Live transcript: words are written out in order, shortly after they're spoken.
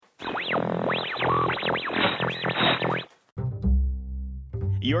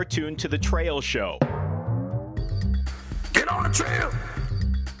You're tuned to The Trail Show. Get on the trail!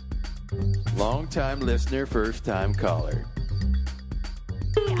 Long-time listener, first-time caller.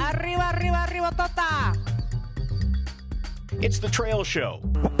 Arriba, arriba, arriba, tota! It's The Trail Show.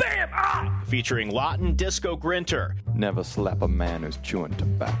 Bam! Ah! Featuring Lawton Disco Grinter, Never slap a man who's chewing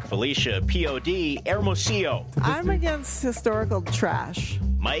tobacco. Felicia P.O.D. Hermosillo, I'm against historical trash.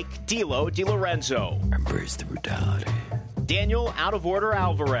 Mike Dilo DiLorenzo, Embrace the brutality. Daniel Out of Order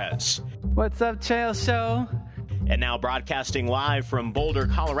Alvarez. What's up, Trail Show? And now broadcasting live from Boulder,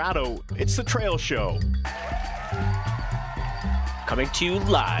 Colorado, it's The Trail Show. Coming to you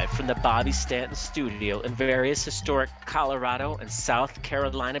live from the Bobby Stanton studio in various historic Colorado and South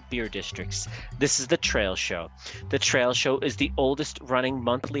Carolina beer districts. This is The Trail Show. The Trail Show is the oldest running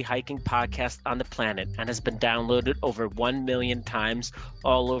monthly hiking podcast on the planet and has been downloaded over 1 million times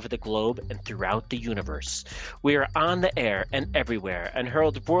all over the globe and throughout the universe. We are on the air and everywhere and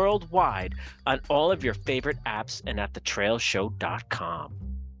heard worldwide on all of your favorite apps and at thetrailshow.com.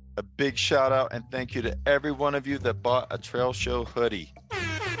 A big shout out and thank you to every one of you that bought a Trail Show hoodie.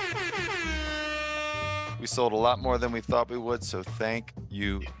 We sold a lot more than we thought we would, so thank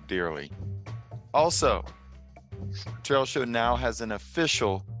you dearly. Also, Trail Show now has an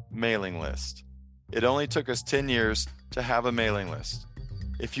official mailing list. It only took us 10 years to have a mailing list.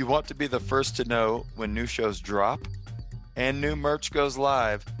 If you want to be the first to know when new shows drop and new merch goes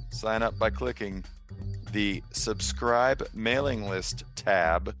live, sign up by clicking the subscribe mailing list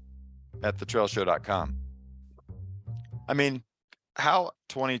tab at thetrailshow.com. I mean, how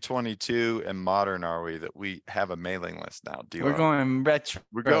 2022 and modern are we that we have a mailing list now? We're going retro.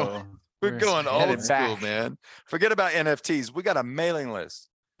 We're going old school, man. Forget about NFTs. We got a mailing list.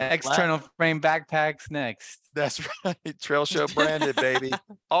 External frame backpacks next. That's right. Trail Show branded, baby.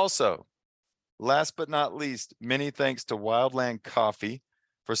 Also, last but not least, many thanks to Wildland Coffee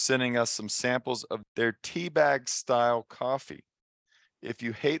for sending us some samples of their tea bag style coffee. If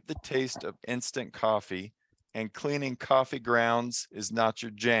you hate the taste of instant coffee and cleaning coffee grounds is not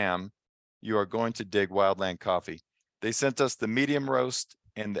your jam, you are going to dig Wildland Coffee. They sent us the medium roast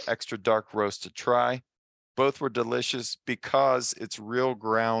and the extra dark roast to try. Both were delicious because it's real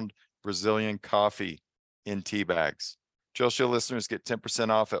ground Brazilian coffee in tea bags. Trail Show listeners get 10%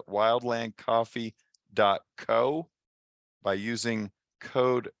 off at wildlandcoffee.co by using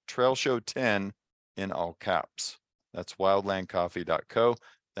code TrailShow10 in all caps. That's wildlandcoffee.co.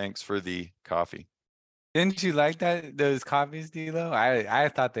 Thanks for the coffee. Didn't you like those coffees, D'Lo? I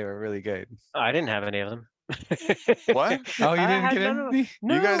thought they were really good. I didn't have any of them. What? Oh, you didn't get any?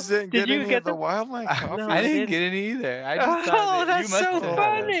 No. You guys didn't get any of the them? Wildland coffee? No, I didn't didn't. get any either. I just thought that you that's must so have.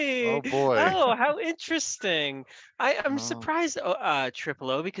 funny. Oh, boy. Oh, how interesting. I'm Oh. surprised, Triple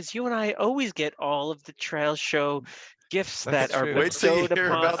O, because you and I always get all of the Trail Show gifts That's that are true. Wait till you bestowed hear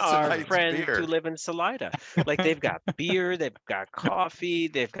upon about our tonight's friends beer. who live in Salida. Like they've got beer, they've got coffee,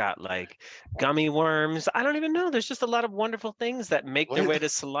 they've got like gummy worms. I don't even know. There's just a lot of wonderful things that make their Wait- way to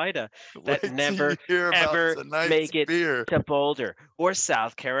Salida Wait that till never, you hear about ever tonight's make it beer. to Boulder or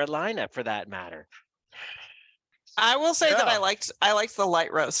South Carolina for that matter. I will say that Yeah. I liked the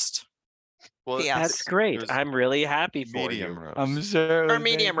light roast Well, Yes. That's great. there's I'm really happy for medium you. roast. I'm sure. it was or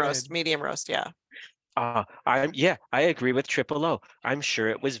medium very roast. good. Medium roast, yeah. I agree with Triple O. I'm sure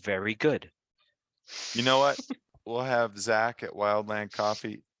it was very good. You know what? We'll have Zach at Wildland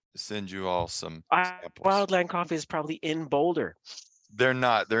Coffee send you all some samples. Wildland Coffee is probably in Boulder. They're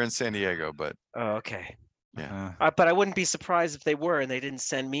not. They're in San Diego, but Oh, okay. yeah. But I wouldn't be surprised if they were and they didn't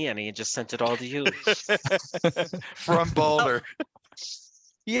send me any and just sent it all to you. From Boulder.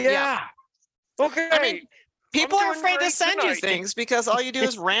 Yeah. Okay. I mean, people I'm are doing afraid to great send you tonight. things because all you do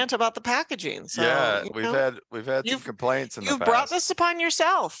is rant about the packaging. So, yeah, you we've know, had some you've- complaints in the you've past. brought this upon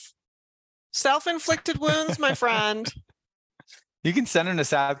yourself. Self-inflicted wounds, my friend. You can send them to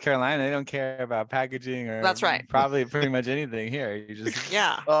South Carolina. They don't care about packaging or That's right. Probably pretty much anything here. You just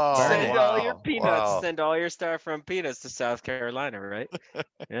Yeah. Oh, Send all your wow, peanuts. wow. Send all your stuff from peanuts to South Carolina, right?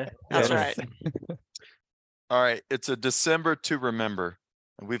 Yeah. That's Yeah. right. All right, it's a December to remember,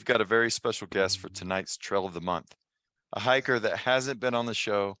 and we've got a very special guest for tonight's Trail of the Month, a hiker that hasn't been on the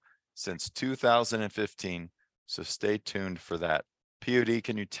show since 2015, so stay tuned for that. POD,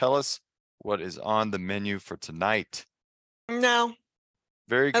 can you tell us what is on the menu for tonight? No.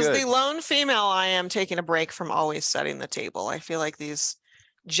 Very As good. the lone female, I am taking a break from always setting the table. I feel like these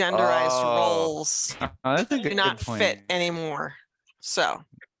genderized Oh. roles Oh, that's a do good not point. fit anymore. So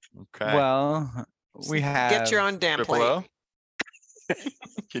Okay. Well, we have get your own damn Triple plate. O?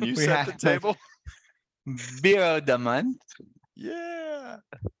 Can you We set the have- table? beer of the month. Yeah.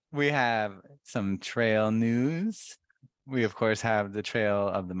 We have some trail news. we of course have the trail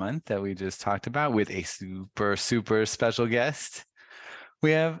of the month that we just talked about with a super, super special guest.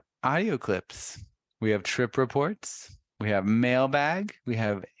 We have audio clips. We have trip reports. We have mailbag. We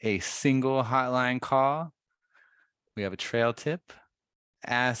have a single hotline call. We have a trail tip.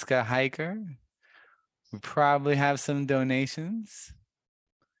 Ask a hiker. We probably have some donations.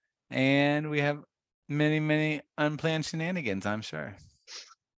 And we have many, many unplanned shenanigans, I'm sure.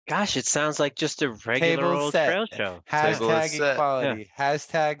 Gosh, it sounds like just a regular Table old set. trail show. Table is Hashtag set. equality.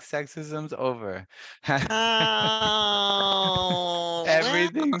 Hashtag sexism's over. Oh,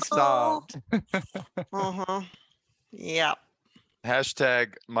 Everything's solved. Uh-huh. Yeah.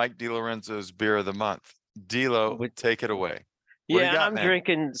 Hashtag Mike DiLorenzo's beer of the month. Dilo, Would- take it away. What do you Yeah, got, I'm man?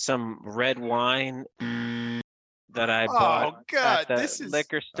 drinking some red wine that I bought Oh God, at the this is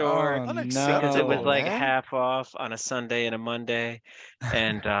liquor store. Oh, Because it was no. like man. half off on a Sunday and a Monday.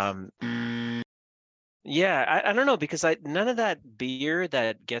 And yeah, I don't know, because none of that beer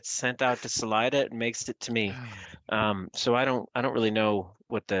that gets sent out to Salida makes it to me. So I don't really know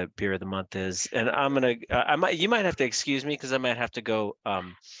what the beer of the month is. And I'm gonna you might have to excuse me because I might have to go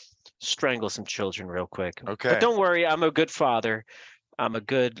strangle some children real quick. Okay. But don't worry, I'm a good father. I'm a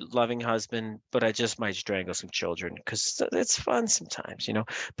good, loving husband, but I just might strangle some children because it's fun sometimes, you know.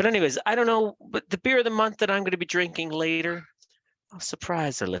 But anyways, I don't know. But the beer of the month that I'm going to be drinking later, I'll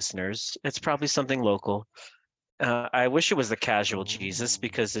surprise the listeners. It's probably something local. I wish it was the Casual Jesus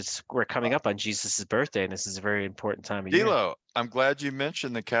because we're coming up on Jesus's birthday, and this is a very important time of year. Dilo, I'm glad you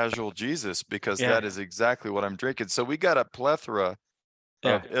mentioned the Casual Jesus because Yeah. that is exactly what I'm drinking. So we got a plethora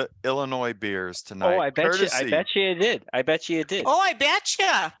of Illinois beers tonight. Oh, I bet you courtesy- you did. I bet you did. Oh, I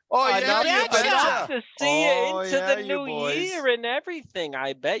betcha. Oh, I'd yeah, love you to- I'd betcha. love to see you Oh, into yeah, the you new boys. year and everything.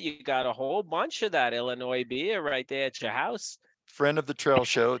 I bet you got a whole bunch of that Illinois beer right there at your house. Friend of the trail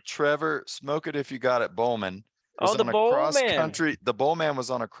show, Trevor, Smoke It If You Got It Bowman. Oh, the Bowman. Country. The Bowman was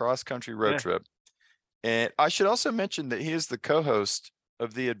on a cross country road Yeah. trip. And I should also mention that he is the co-host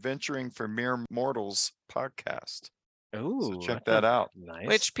of the Adventuring for Mere Mortals podcast. Ooh, check that out. Nice.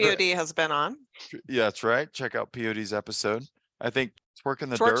 Which POD has been on. Yeah, that's right. Check out POD's episode. I think Twerk in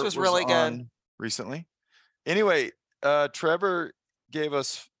the Twerks Dirt was really good. on recently. Anyway, Trevor gave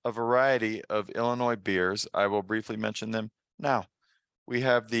us a variety of Illinois beers. I will briefly mention them now. We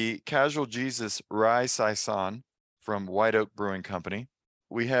have the Casual Jesus Rye Saison from White Oak Brewing Company.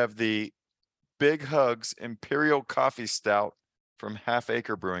 We have the Big Hugs Imperial Coffee Stout from Half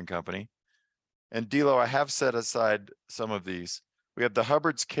Acre Brewing Company. And Dilo, I have set aside some of these. We have the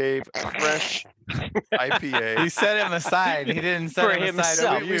Hubbard's Cave Fresh He IPA. set him aside. He didn't set For him aside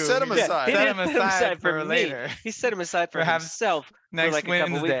himself. for We you. set him He aside. He Set didn't him set him aside for me. later. He set him aside for Perhaps himself for Next like a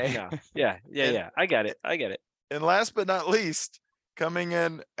couple weeks Wednesday. now. Yeah. And- I got it. And last but not least, coming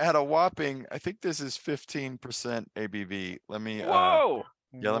in at a whopping, I think this is 15% ABV. Let me Whoa.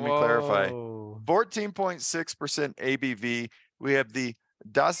 Yeah, let me clarify. Whoa. 14.6% ABV. We have the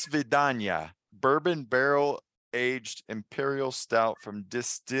Das Vidania Bourbon Barrel Aged Imperial Stout from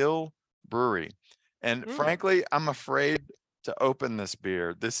Distill Brewery. And frankly, I'm afraid to open this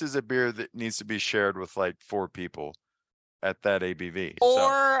beer. This is a beer that needs to be shared with like 4 people at that ABV. So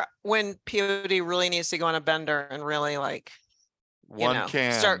Or when POD really needs to go on a bender and really like one know,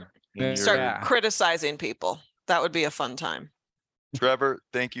 can. start- and you're start good. Yeah. criticizing people. That would be a fun time. Trevor,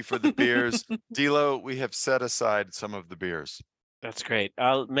 thank you for the beers. Dilo, we have set aside some of the beers. That's great.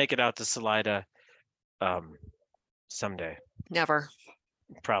 I'll make it out to Salida someday. Never.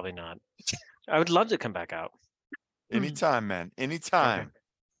 Probably not. I would love to come back out. Anytime, man. Anytime.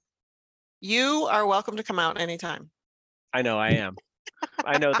 You are welcome to come out anytime. I know I am.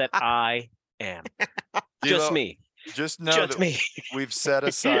 I know that I am. Just Dilo, me. Just know Just that me. we've set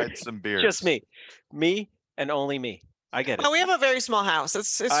aside some beers. Just me. Me and only me. I get it. Well, we have a very small house.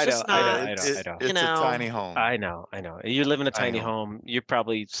 It's I just know, I know, not. I know. It's, You it's know, a tiny home. I know. You live in a tiny know. home. You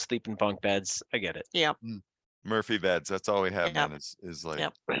probably sleep in bunk beds. I get it. Yeah. Murphy beds. That's all we have, Yep. man. Is like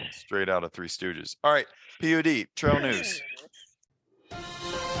Yep. straight out of Three Stooges. All right. POD, Trail News.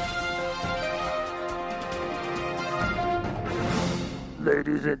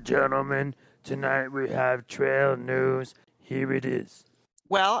 Ladies and gentlemen, tonight we have trail news. Here it is.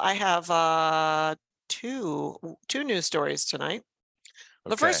 Well, I have two news stories tonight.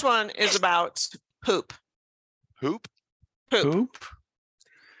 The first one is about poop. Hoop. Poop.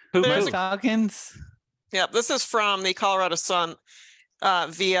 Poop, There's poop. Falcons. Yep, this is from the Colorado Sun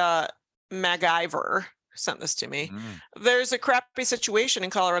via MacGyver. Sent this to me. Mm. There's a crappy situation in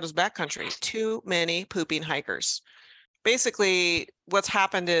Colorado's backcountry. Too many pooping hikers. Basically, what's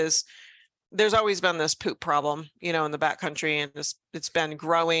happened is there's always been this poop problem, in the backcountry, and it's been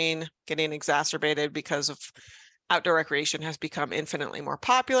growing, getting exacerbated because of outdoor recreation has become infinitely more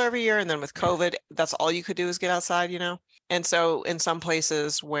popular every year. And then with COVID, that's all you could do is get outside, And so in some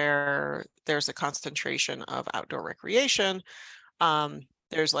places where there's a concentration of outdoor recreation,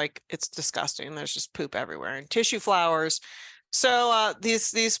 there's it's disgusting. There's just poop everywhere and tissue flowers. So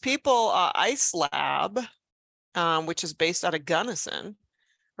these people, Ice Lab, which is based out of Gunnison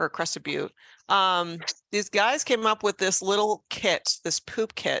or Crested Butte, these guys came up with this little kit, this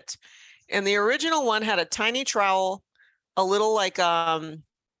poop kit. And the original one had a tiny trowel, a little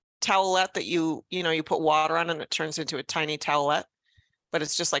towelette that you put water on and it turns into a tiny towelette. But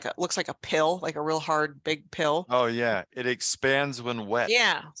it's just looks like a pill, like a real hard, big pill. Oh yeah. It expands when wet.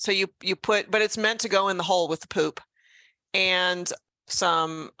 Yeah. So you put, but it's meant to go in the hole with the poop. And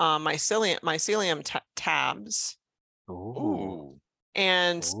some mycelium tabs. Ooh.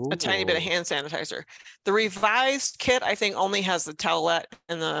 And a tiny bit of hand sanitizer. The revised kit, I think, only has the towelette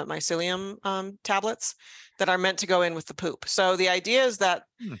and the mycelium tablets that are meant to go in with the poop. So the idea is that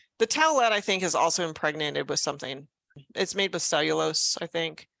the towelette, I think, is also impregnated with something. It's made with cellulose, I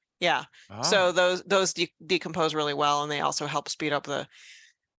think. Yeah. Oh. So those decompose really well, and they also help speed up the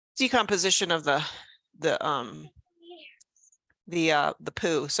decomposition of the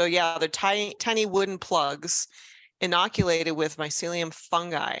poo. So yeah, they're tiny wooden plugs inoculated with mycelium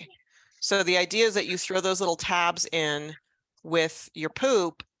fungi. So the idea is that you throw those little tabs in with your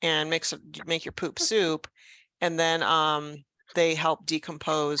poop and make your poop soup, and then they help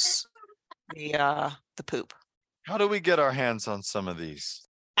decompose the poop. How do we get our hands on some of these?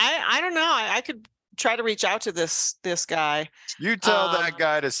 I don't know. I could try to reach out to this guy. You tell that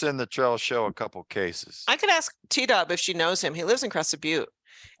guy to send the Trail Show a couple cases. I could ask T-Dub if she knows him. He lives in Crested Butte.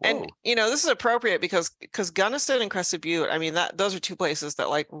 Whoa. And this is appropriate because Gunnison and Crested Butte, I mean, those are two places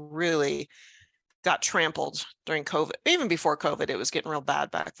that really got trampled during COVID. Even before COVID, it was getting real bad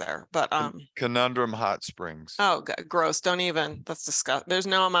back there. But Conundrum Hot Springs. Oh, gross! Don't even. That's disgusting. There's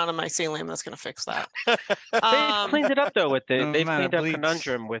no amount of mycelium that's going to fix that. They cleaned it up though with No they've amount of cleaned up bleach.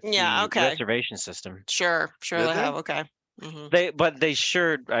 Conundrum with the reservation system. Sure, Did they they? have. Okay. Mhm. But they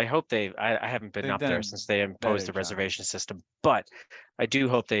sure. I hope I haven't been They've up done there a since they better imposed the job. reservation system. But I do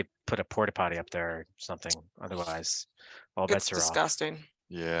hope they put a porta potty up there or something. Otherwise, all It's bets are off. disgusting.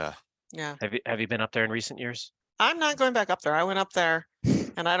 Yeah. Yeah. Have you been up there in recent years? I'm not going back up there. I went up there,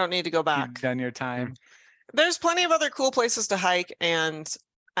 and I don't need to go back. You've done your time. There's plenty of other cool places to hike, and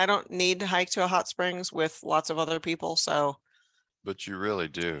I don't need to hike to a hot springs with lots of other people. So But you really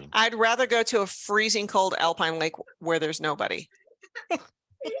do. I'd rather go to a freezing cold alpine lake where there's nobody.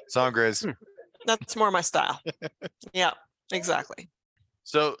 Songres. That's more my style. Yeah, exactly.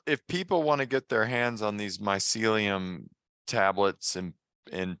 So if people want to get their hands on these mycelium tablets and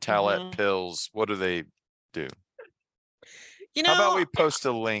towelette pills, what do they do? How about we post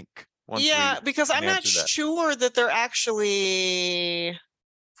a link? Once yeah, we because I'm can not answer that. sure that they're actually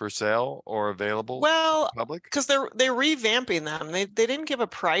For sale or available to well, the public? because they're revamping them. They didn't give a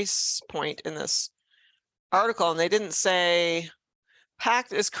price point in this article, and they didn't say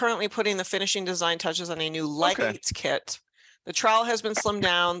Pact is currently putting the finishing design touches on a new light kit. The trowel has been slimmed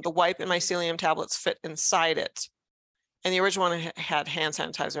down. The wipe and mycelium tablets fit inside it. And the original one had hand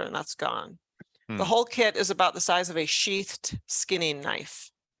sanitizer, and that's gone. The whole kit is about the size of a sheathed skinning knife.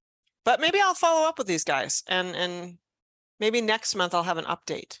 But maybe I'll follow up with these guys, and maybe next month I'll have an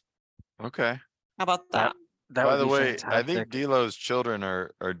update. Okay. How about that? That By would the be way, I fantastic. think Delo's children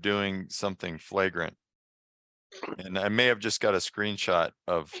are doing something flagrant. And I may have just got a screenshot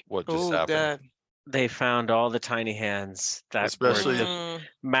of what just Oh, happened. good. They found all the tiny hands that Especially-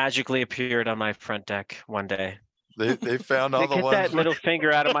 magically appeared on my front deck one day. They found all the Get ones. that middle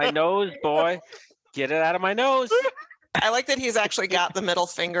finger out of my nose, boy. Get it out of my nose. I like that he's actually got the middle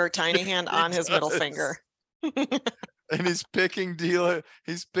finger, tiny hand on his middle does. finger. And he's picking Delo.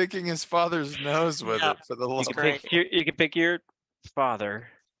 He's picking his father's nose with Yep. it for the You love. can, great. you can pick your father.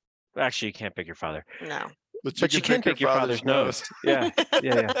 Actually, you can't pick your father, No. but you can pick your father's nose. Yeah,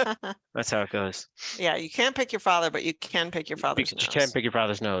 yeah. That's how it goes. Yeah, you can't pick your father, but you can pick your father's You nose. can pick your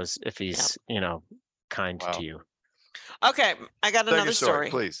father's nose if he's, kind Wow. to you. Okay, I got Tell your another story.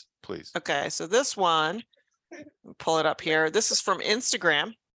 please, please. Okay, so this one, pull it up here. This is from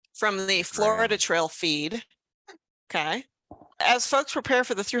Instagram, from the Florida Trail feed. Okay. As folks prepare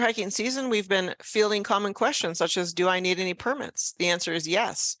for the thru hiking season, we've been fielding common questions such as, do I need any permits? The answer is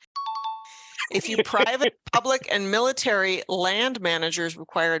yes. If you private, public, and military land managers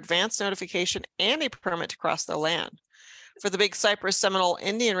require advance notification and a permit to cross their land. For the Big Cypress Seminole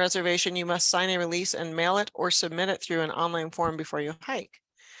Indian Reservation, you must sign a release and mail it or submit it through an online form before you hike.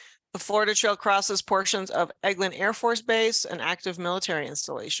 The Florida Trail crosses portions of Eglin Air Force Base, an active military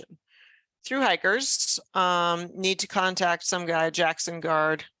installation. through hikers need to contact some guy, Jackson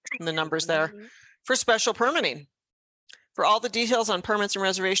Guard, and the numbers there, for special permitting. For all the details on permits and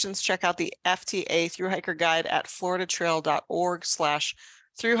reservations, check out the FTA Through Hiker Guide at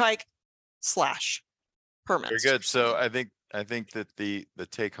floridatrail.org/throughhike/permits. Very good. So I think that the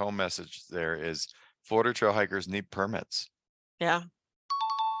take home message there is Florida trail hikers need permits. Yeah.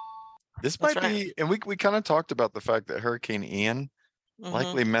 This That's might be, and we kind of talked about the fact that Hurricane Ian Mhm.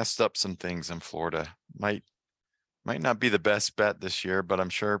 likely messed up some things in Florida. Might not be the best bet this year, but I'm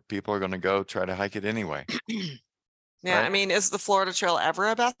sure people are going to go try to hike it anyway. Yeah, I Right. mean, is the Florida Trail ever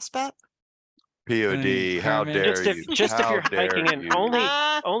a best bet? POD, how permit- dare Just if you? just if How you're hiking dare in you.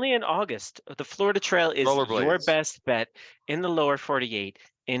 only in August. The Florida Trail is your Rollerblades. best bet in the lower 48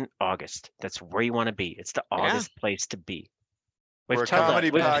 in August. That's where you want to be. It's the Yeah. August place to be. We're a told that-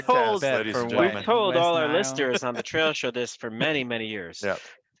 comedy we've podcast, told- ladies and for gentlemen. We've told West all our Nile. listeners on the trail show this for many, many years. Yep.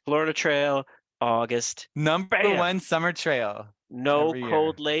 Florida Trail, August, Number Bam. 1 summer trail. no Every year.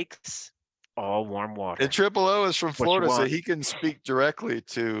 cold lakes, all warm water. And Triple O is from you Florida, so want. he can speak directly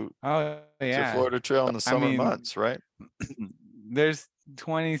to Oh yeah. Florida Trail in the summer mean- months, right? There's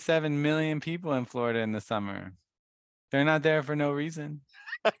 27 million people in Florida in the summer. They're not there for no reason.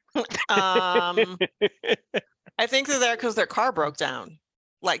 Um, I think they're there because their car broke down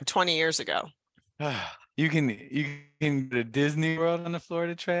like 20 years ago. You can go to Disney World on the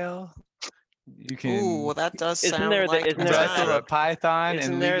Florida Trail. You can Ooh, that does Isn't sound there the- like isn't a there wrestle time. a python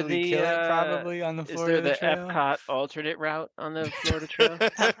Isn't and there legally the, kill it probably on the Is Florida there the Trail. Epcot alternate route on the Florida Trail?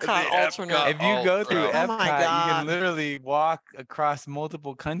 Epcot alternate. If you go through Oh my Epcot, you God. can literally walk across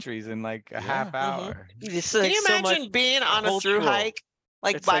multiple countries in like a half hour. It's Can like you so imagine much being on a through cultural- hike,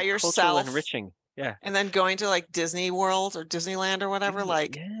 like it's by like cultural yourself, enriching. Yeah. and then going to like Disney World or Disneyland or whatever?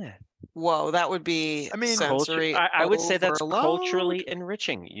 Like, yeah. whoa, that would be I mean, sensory. I would say that's overload. culturally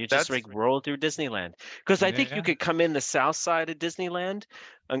enriching. You just That's- like roll through Disneyland because I think Yeah. you could come in the south side of Disneyland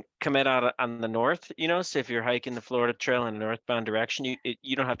and come in out on the north. So if you're hiking the Florida Trail in a northbound direction,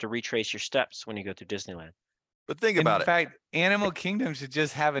 you don't have to retrace your steps when you go through Disneyland. But think In about it. fact, Animal Kingdom should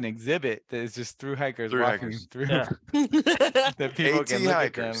just have an exhibit that is just through hikers Through walking hikers. through Yeah. that people can AT look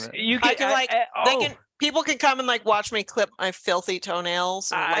hikers. at them. You I could can like they oh, can people can come and like watch me clip my filthy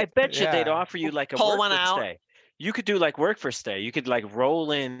toenails. Or, I like, bet you they'd yeah. offer you like a Pull work one for out. stay. You could do like work for stay. You could like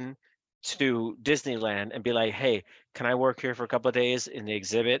roll in to Disneyland and be like, hey, can I work here for a couple of days in the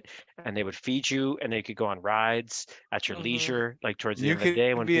exhibit? And they would feed you and they could go on rides at your Mhm. leisure, like towards the You end of the could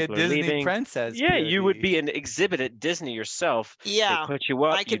day when be a people are Disney leaving. princess. Yeah, you would POD. be an exhibit at Disney yourself. They yeah, put you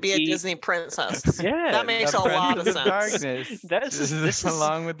up. I could you'd be a eat. Disney princess. Yeah, that makes The a lot of Princess sense. Darkness. This is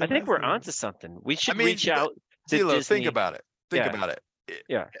along with the I think we're rest of it. onto something. We should mean, reach out to Dilo, Disney. think about it. Think Yeah. about it.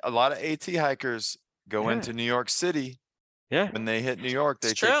 Yeah. A lot of AT hikers go Yeah. into New York City. Yeah. When they hit New York, they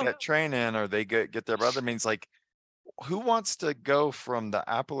It's take true. that train in or they get their brother means like who wants to go from the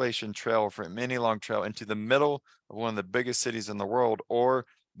Appalachian Trail or from any long trail into the middle of one of the biggest cities in the world or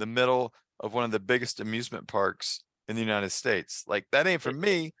the middle of one of the biggest amusement parks in the United States? Like that ain't for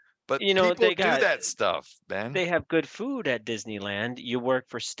me, but people they do got that stuff, man. They have good food at Disneyland. You work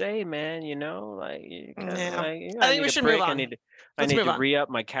for stay, man. Like, you kinda, Yeah. like, I need think we a should break. move I on. need Let's move to on. re-up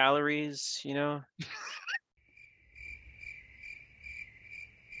my calories.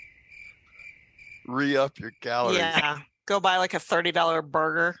 Re-up your calories. Yeah, go buy like a $30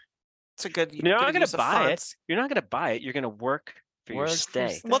 burger. It's a good. You're not good gonna use of buy it. funds. You're not gonna buy it. You're gonna work for your Work for stay.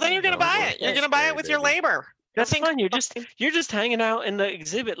 stay. Well, then you're gonna Don't buy work it. You're for gonna buy stay, it with your baby. labor. That's Think fine. You're about just hanging out in the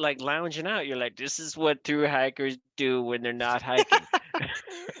exhibit, like lounging out. You're like, this is what through hikers do when they're not hiking.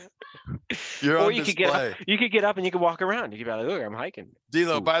 You're or on you could display. get up. You could get up and you could walk around. You could be like, look, I'm hiking.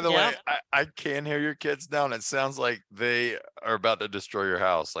 Dilo, Ooh. by the Yeah. way, I can hear your kids down. It sounds like they are about to destroy your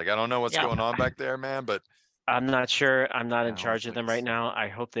house. Like I don't know what's Yeah. going on back there, man, but I'm not sure. I'm not in Yeah, charge of them right hopefully now. I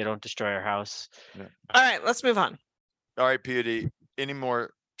hope they don't destroy our house. All right, let's move on. all right, PUD. Any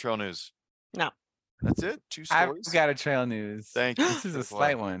more trail news? No. That's it? 2 I've stories? got a trail news. Thank you. This is a Triple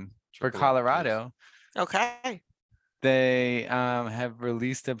slight A. one for Triple A, please. Colorado. Okay. They have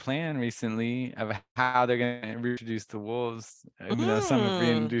released a plan recently of how they're going to reintroduce the wolves. Some have Mm.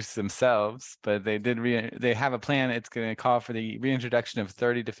 reintroduced themselves, but they have a plan. It's going to call for the reintroduction of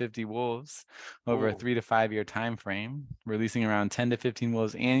 30 to 50 wolves over a Ooh. 3 to 5 year time frame, releasing around 10 to 15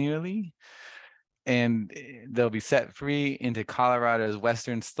 wolves annually. And they'll be set free into Colorado's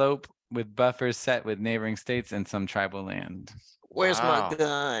western slope with buffers set with neighboring states and some tribal land. Where's Wow. my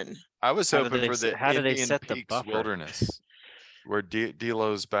gun? I was How do hoping they for s- the how do they Indian set the Peaks buffer? Wilderness, where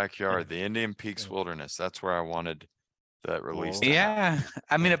Dilo's backyard, the Indian Peaks Wilderness. That's where I wanted that release. to happen. Yeah,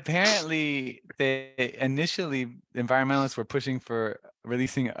 I mean, apparently they initially environmentalists were pushing for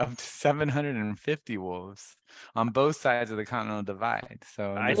releasing up to 750 wolves on both sides of the Continental Divide.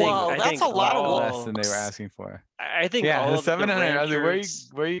 So I this think- is Whoa, I that's think a lot of all- less than they were wolves. asking for. I think Yeah, all the of the 700. I was like, ranchers,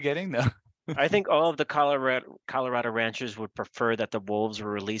 where are you getting them? I think all of the Colorado ranchers would prefer that the wolves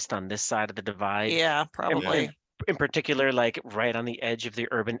were released on this side of the divide. Yeah, probably. In particular, like right on the edge of the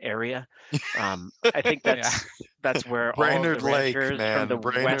urban area. I think that's where all Brainerd of the Lake, ranchers man, from the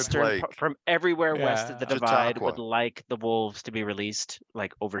Brainerd western, Lake. from everywhere west of the divide would Chautauqua. like the wolves to be released,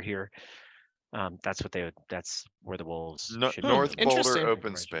 like over here. That's where the wolves should be North released. Boulder Interesting.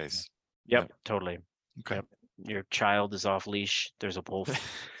 open space. Yep, totally. Okay. Yep. Your child is off leash. There's a wolf.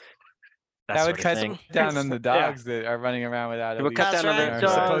 That would cut thing. down on the Yeah. dogs that are running around without It a would leash. cut That's down on right. the and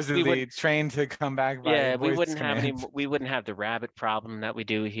Dogs, are dogs. We supposedly would, trained to come back by yeah, we voice wouldn't have command. we wouldn't have the rabbit problem that we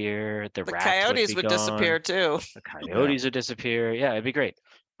do here. The The rats coyotes would, would be gone. disappear too. The coyotes would disappear. Yeah, it'd be great.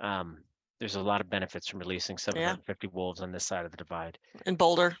 There's a lot of benefits from releasing 750 wolves on this side of the divide. In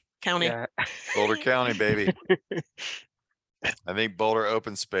Boulder County. Yeah. Boulder County, baby. I think Boulder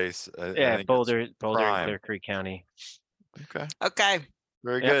open space. I Yeah, think it's Boulder, and prime. Clear Creek County. Okay. Okay.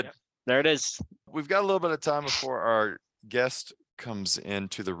 Very Yeah. good. There it is. We've got a little bit of time before our guest comes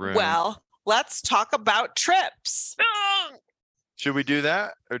into the room. Well, let's talk about trips. Should we do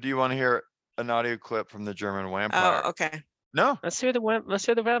that, or do you want to hear an audio clip from the German vampire? Oh, okay. No. Let's hear the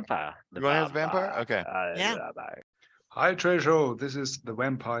vampire. You want to hear the vampire? Okay. Yeah. Hi, Trejo. This is the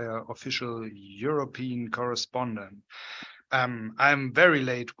Vampire official European correspondent. I'm very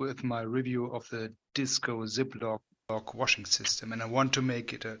late with my review of the Disco Ziploc washing system, and I want to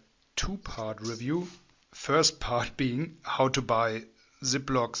make it a two-part review. First part being how to buy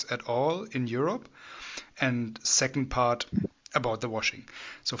Ziplocs at all in Europe, and second part about the washing.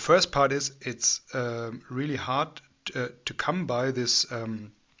 So first part is it's really hard to come by this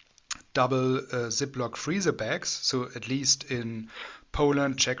double Ziploc freezer bags. So at least in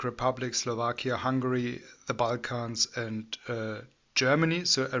Poland, Czech Republic, Slovakia, Hungary, the Balkans, and Germany.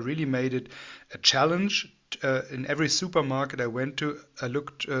 So I really made it a challenge. In every supermarket I went to, I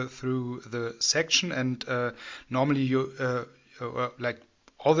looked through the section, and normally you like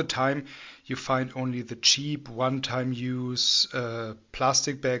all the time you find only the cheap one-time use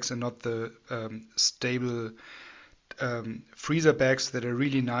plastic bags and not the stable freezer bags that are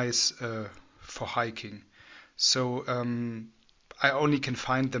really nice for hiking. So I only can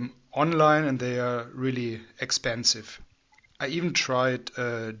find them online, and they are really expensive. I even tried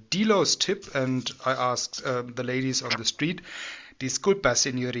Dilo's tip, and I asked the ladies on the street, "Disculpa,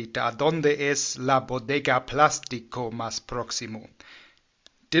 señorita, ¿dónde es la bodega plástico más próximo?"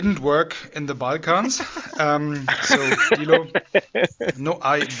 Didn't work in the Balkans. So Dilo, no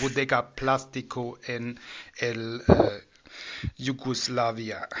hay bodega plástico en el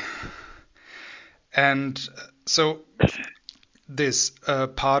Yugoslavia. And so this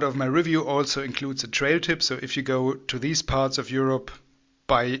part of my review also includes a trail tip. So if you go to these parts of Europe,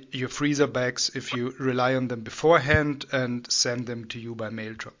 buy your freezer bags if you rely on them beforehand, and send them to you by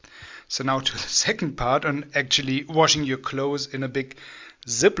mail drop. So now to the second part on actually washing your clothes in a big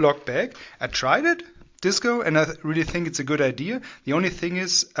Ziploc bag. I tried it, Disco, and I really think it's a good idea. The only thing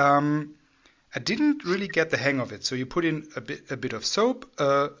is I didn't really get the hang of it. So you put in a bit of soap,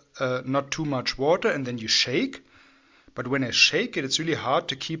 not too much water, and then you shake. But when I shake it, it's really hard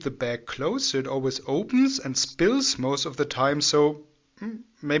to keep the bag closed, so it always opens and spills most of the time. So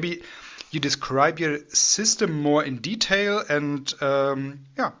maybe you describe your system more in detail, and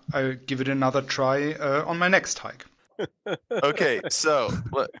I'll give it another try on my next hike. Okay, so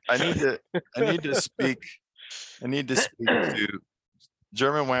look, I need to speak to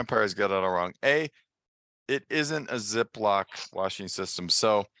German vampires. Got it all wrong. It isn't a Ziploc washing system.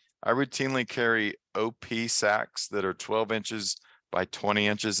 So I routinely carry OP sacks that are 12 inches by 20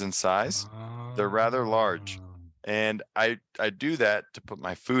 inches in size. They're rather large. And I do that to put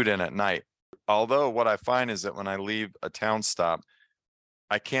my food in at night. Although what I find is that when I leave a town stop,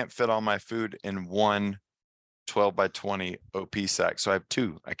 I can't fit all my food in one 12 by 20 OP sack. So I have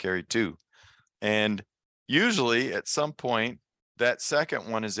two. I carry two. And usually at some point, that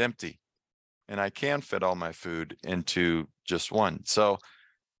second one is empty. And I can fit all my food into just one. So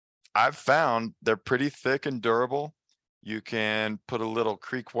I've found they're pretty thick and durable. You can put a little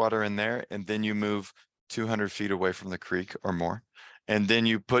creek water in there, and then you move 200 feet away from the creek or more. And then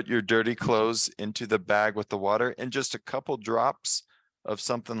you put your dirty clothes into the bag with the water, and just a couple drops of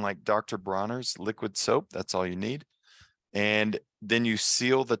something like Dr. Bronner's liquid soap. That's all you need. And then you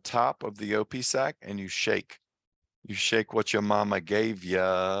seal the top of the OP sack and you shake. You shake what your mama gave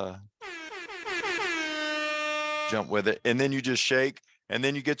ya. Jump with it. And then you just shake. and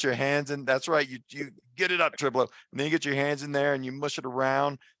then you get your hands in. That's right. You get it up, Triblo, and then you get your hands in there and you mush it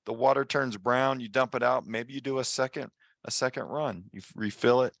around. The water turns brown. You dump it out. Maybe you do a second run. You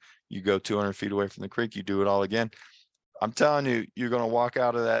refill it. You go 200 feet away from the creek. You do it all again. I'm telling you, you're going to walk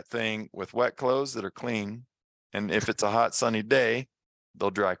out of that thing with wet clothes that are clean. And if it's a hot, sunny day, they'll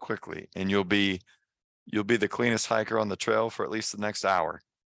dry quickly, and you'll be the cleanest hiker on the trail for at least the next hour.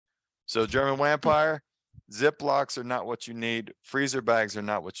 So German Vampire, Ziplocs are not what you need. Freezer bags are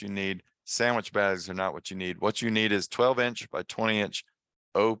not what you need. Sandwich bags are not what you need. What you need is 12-inch by 20-inch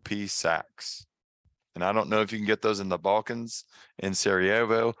OP sacks. And I don't know if you can get those in the Balkans, in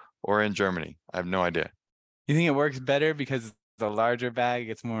Sarajevo, or in Germany. I have no idea. You think it works better because the larger bag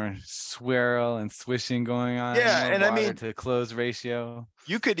gets more swirl and swishing going on? Yeah, more and I water mean, to close ratio.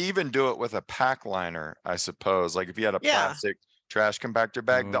 You could even do it with a pack liner, I suppose. Like if you had a plastic trash compactor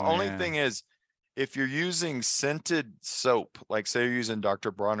bag. The only thing is, if you're using scented soap, like say you're using Dr.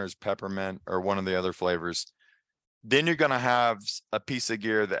 Bronner's peppermint or one of the other flavors, then you're going to have a piece of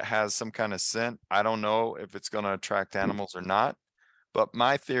gear that has some kind of scent. I don't know if it's going to attract animals or not. But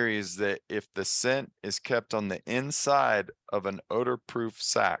my theory is that if the scent is kept on the inside of an odor-proof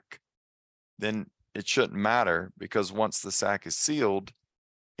sack, then it shouldn't matter, because once the sack is sealed,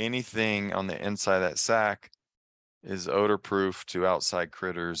 anything on the inside of that sack is odor-proof to outside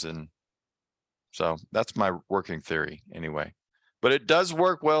critters. And so that's my working theory anyway. But it does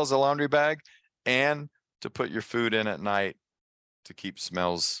work well as a laundry bag and to put your food in at night to keep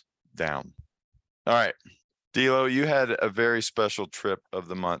smells down. All right. D'Lo, you had a very special trip of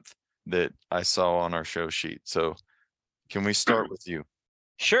the month that I saw on our show sheet. So can we start with you?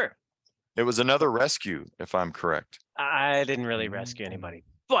 Sure. It was another rescue, if I'm correct. I didn't really rescue anybody,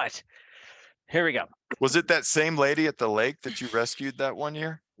 but here we go. Was it that same lady at the lake that you rescued that one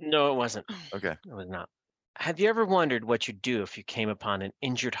year? No, it wasn't. Okay. It was not. Have you ever wondered what you'd do if you came upon an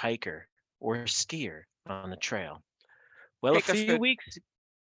injured hiker or skier on the trail? Well, Take a their few food. weeks.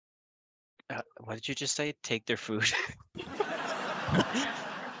 What did you just say? Take their food.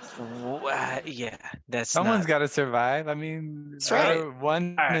 Yeah, that's Someone's not. got to survive. I mean, That's right.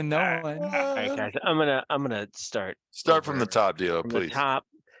 one All right, and no all right, one. All right, guys. I'm gonna start. Start from the over. top, D'Lo, From please. the top.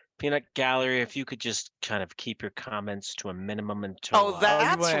 Peanut Gallery, if you could just kind of keep your comments to a minimum until. Oh,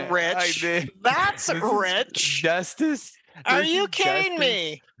 that's I rich. did. That's This is rich. Justice. Are This you is kidding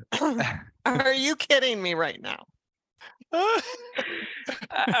justice. me? Are you kidding me right now? All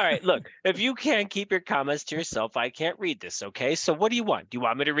right, look, if you can't keep your comments to yourself, I can't read this, okay? So what do you want? Do you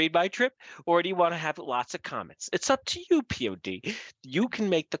want me to read my trip, or do you want to have lots of comments? It's up to you, POD. You can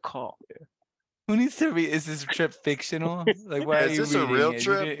make the call. Who needs to read? Is this trip fictional? Like, why Is are you this a reading real it?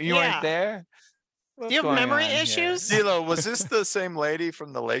 trip? You Yeah. weren't there? Do What's you have going memory on here? issues? D'Lo, was this the same lady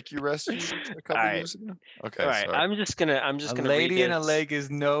from the lake you rescued a couple All right. years ago? Okay, All right, sorry. I'm just gonna A read lady in a this. lake is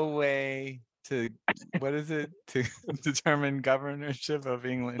no way to, what is it, to determine governorship of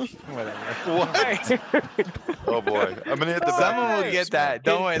England. Whatever. What? Oh boy, I'm gonna hit the back. Someone will get that.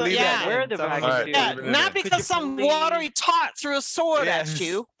 Don't worry. So, Leave yeah, that. where in. the Someone back will is get Yeah, it. Leave it not in. because some watery tot threw a sword Yes, at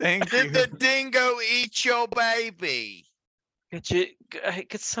you. Thank you. Did the dingo eat your baby?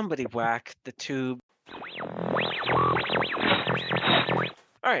 Could somebody whack the tube?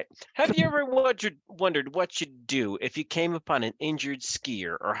 All right. Have you ever wondered what you'd do if you came upon an injured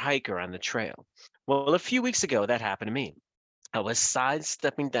skier or hiker on the trail? Well, a few weeks ago, that happened to me. I was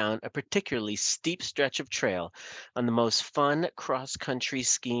sidestepping down a particularly steep stretch of trail on the most fun cross-country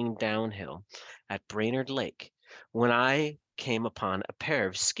skiing downhill at Brainerd Lake when I came upon a pair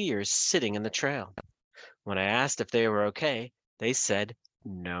of skiers sitting in the trail. When I asked if they were okay, they said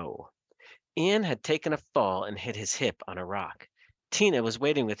no. Ian had taken a fall and hit his hip on a rock. Tina was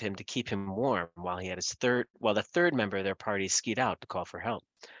waiting with him to keep him warm while the third member of their party skied out to call for help.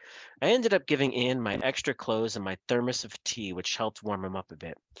 I ended up giving Ian my extra clothes and my thermos of tea, which helped warm him up a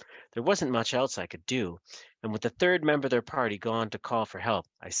bit. There wasn't much else I could do, and with the third member of their party gone to call for help,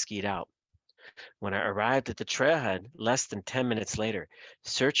 I skied out. When I arrived at the trailhead less than 10 minutes later,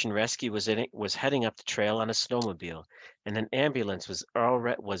 search and rescue was heading up the trail on a snowmobile, and an ambulance was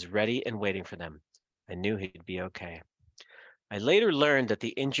ready and waiting for them. I knew he'd be okay. I later learned that the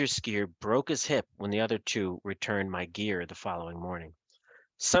injured skier broke his hip when the other two returned my gear the following morning.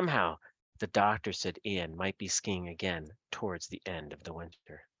 Somehow, the doctor said Ian might be skiing again towards the end of the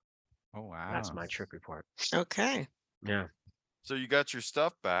winter. Oh, wow. That's my trip report. Okay. Yeah. So you got your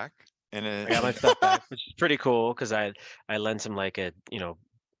stuff back, and I got my stuff back, which is pretty cool because I lent him like a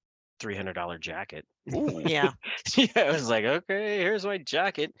 $300 jacket. Ooh. Yeah. Yeah, I was like, okay, here's my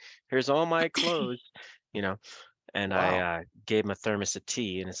jacket, here's all my clothes, and Wow. I gave him a thermos of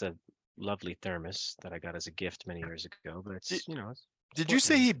tea, and it's a lovely thermos that I got as a gift many years ago. But it's Did- it's Did you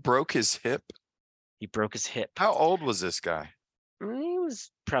say he broke his hip? He broke his hip. How old was this guy? He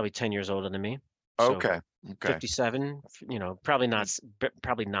was probably 10 years older than me. So Okay. 57, probably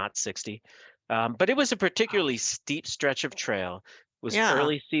not 60. But it was a particularly steep stretch of trail. It was Yeah.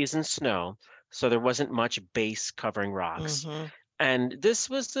 early season snow, so there wasn't much base covering rocks. Mhm. And this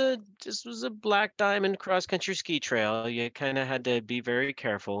was a black diamond cross country ski trail. You kind of had to be very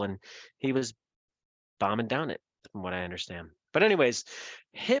careful, and he was bombing down it, from what I understand. But anyways,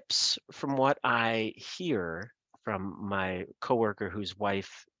 hips, from what I hear from my coworker whose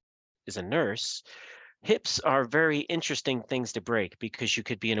wife is a nurse, hips are very interesting things to break because you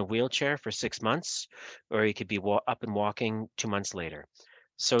could be in a wheelchair for 6 months, or you could be up and walking 2 months later.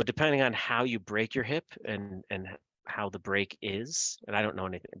 So depending on how you break your hip and how the break is, and I don't know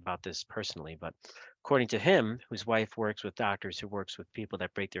anything about this personally, but according to him, whose wife works with doctors who works with people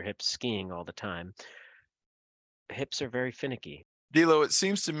that break their hips skiing all the time, hips are very finicky. Dilo, it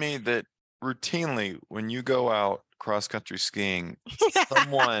seems to me that routinely when you go out cross country skiing,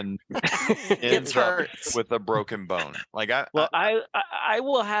 someone ends up hurt. with a broken bone. Like I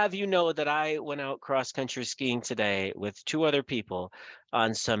will have you know that I went out cross country skiing today with 2 other people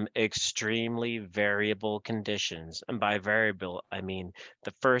on some extremely variable conditions. And by variable, I mean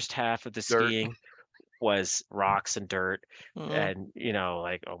the first half of the Dirt. skiing was rocks and dirt. Mhm. And,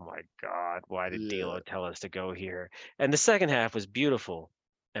 like, oh my God, why did Yeah. Dilo tell us to go here? And the second half was beautiful.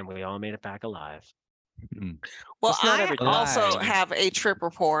 And we all made it back alive. Well, It's not I every time. also Alive. have a trip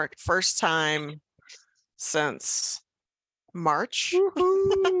report. First time since March.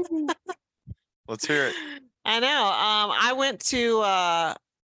 Let's hear it. I know. I went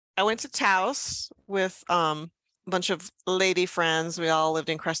to Taos with a bunch of lady friends. We all lived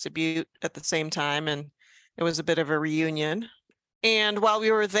in Crested Butte at the same time, and it was a bit of a reunion. And while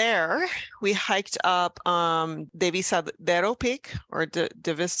we were there, we hiked up Devisadero Peak or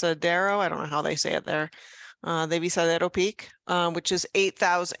Devisadero. I don't know how they say it there. Devisadero Peak, which is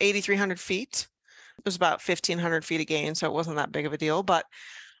 8,300 feet. It was about 1,500 feet of gain, so it wasn't that big of a deal. But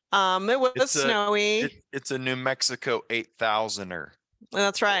it was snowy. It's a New Mexico 8,000er.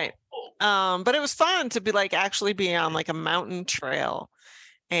 That's right. But it was fun to be actually be on a mountain trail,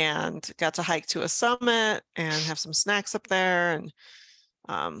 and got to hike to a summit and have some snacks up there, and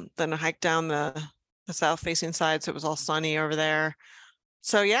then I hiked down the south facing side, so it was all sunny over there.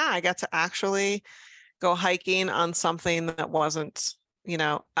 So yeah, I got to actually go hiking on something that wasn't,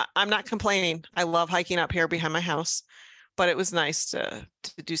 I'm not complaining. I love hiking up here behind my house, but it was nice to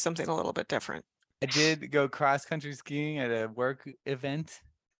do something a little bit different. I did go cross country skiing at a work event,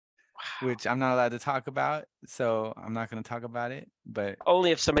 which I'm not allowed to talk about, so I'm not going to talk about it. But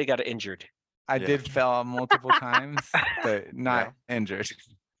Only if somebody got injured. I Yeah. did fell multiple times, but not injured.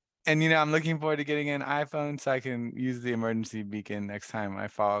 And I'm looking forward to getting an iPhone so I can use the emergency beacon next time I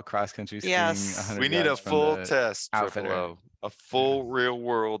fall cross country skiing. Yes. 100 We need a yards from full the test, outfitter. Triple O. A full real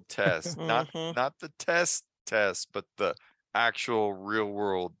world test. Mhm. Not the test, but the actual real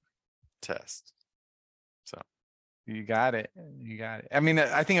world test. So You got it. You got it. I mean,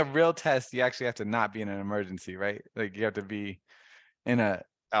 I think a real test, you actually have to not be in an emergency, right? Like you have to be in a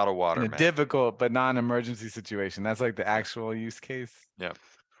out of water, in a man. difficult but non-emergency situation. That's like the actual use case. Yep.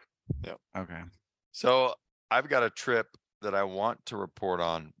 Yep. Okay. So I've got a trip that I want to report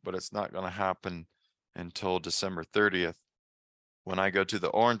on, but it's not going to happen until December 30th when I go to the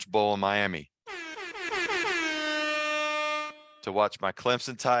Orange Bowl in Miami to watch my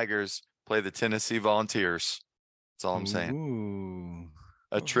Clemson Tigers play the Tennessee Volunteers. That's all I'm saying. Ooh.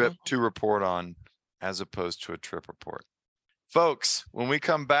 A trip to report on as opposed to a trip report. Folks, when we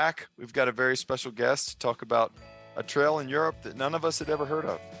come back, we've got a very special guest to talk about a trail in Europe that none of us had ever heard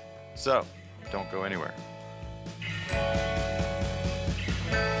of. So don't go anywhere.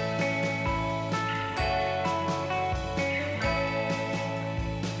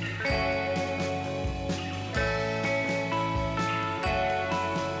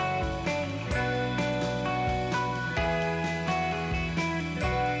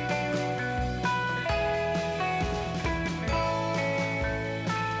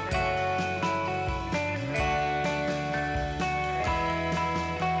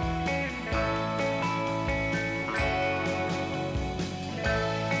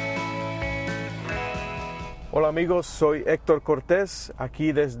 Hola amigos, soy Héctor Cortés,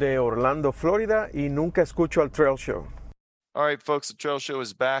 aquí desde Orlando, Florida, y nunca escucho al Trail Show. All right, folks, the Trail Show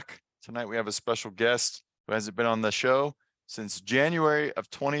is back. Tonight we have a special guest who hasn't been on the show since January of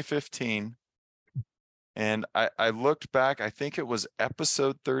 2015. And I looked back, I think it was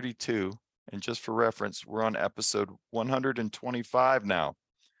episode 32. And just for reference, we're on episode 125 now.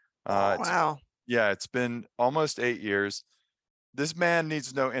 Wow. Yeah, it's been almost 8 years. This man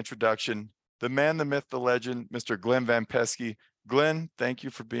needs no introduction. The man, the myth, the legend, Mr. Glenn Van Pesky. Glenn, thank you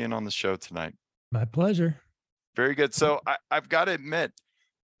for being on the show tonight. My pleasure. Very good. So I've got to admit,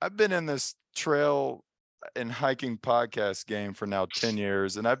 I've been in this trail and hiking podcast game for now 10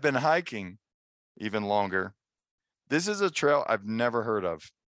 years, and I've been hiking even longer. This is a trail I've never heard of.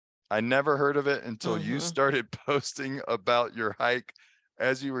 I never heard of it until you started posting about your hike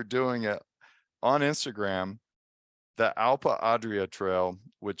as you were doing it on Instagram, the Alpe Adria Trail,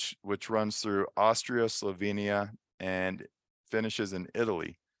 which runs through Austria, Slovenia, and finishes in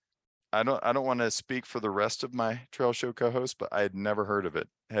Italy. I don't want to speak for the rest of my trail show co-hosts, but I had never heard of it.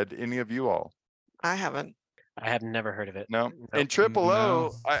 Had any of you all? I haven't. I have never heard of it. No. Nope. And Triple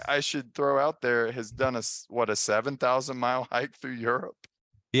O, I should throw out there, has done a 7,000 mile hike through Europe.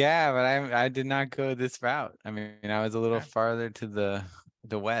 Yeah, but I did not go this route. I mean, I was a little farther to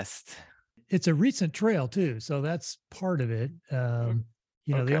the west. It's a recent trail too, so that's part of it.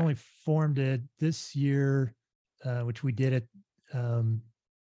 You know, they only formed it this year, which we did it.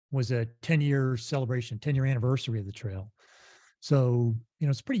 Was a 10-year celebration, 10-year anniversary of the trail. So, you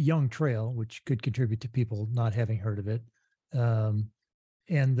know, it's a pretty young trail, which could contribute to people not having heard of it. And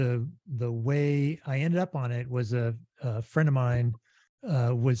the way I ended up on it was a friend of mine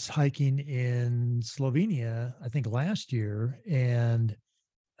was hiking in Slovenia, I think last year, and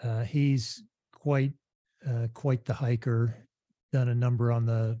he's quite the hiker. Done a number on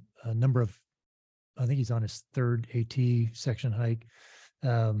I think he's on his third AT section hike.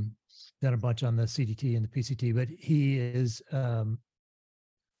 Done a bunch on the CDT and the PCT, but he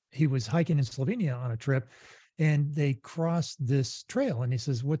was hiking in Slovenia on a trip, and they crossed this trail, and he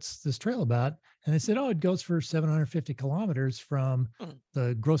says, "What's this trail about?" And they said, "Oh, it goes for 750 kilometers from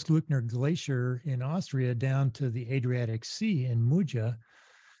the Großglockner Glacier in Austria down to the Adriatic Sea in Muggia."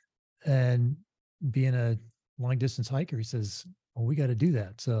 And being a long distance hiker, he says, "Well, we got to do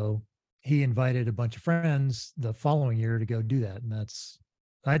that." So he invited a bunch of friends the following year to go do that. And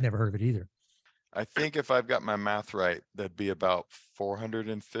I'd never heard of it either. I think if I've got my math right, that'd be about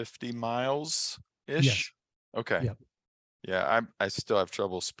 450 miles ish. Yes. Okay. Yep. Yeah. I still have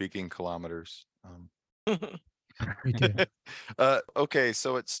trouble speaking kilometers. Me too. Okay.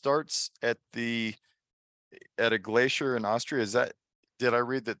 So it starts at a glacier in Austria. Did I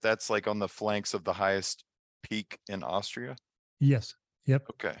read that that's like on the flanks of the highest peak in Austria? Yes. Yep.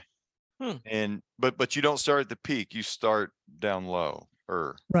 Okay. And but you don't start at the peak, you start down low.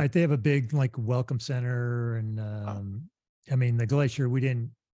 Right. They have a big like welcome center. And I mean, the glacier,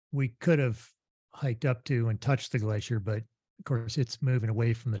 we could have hiked up to and touched the glacier, but of course it's moving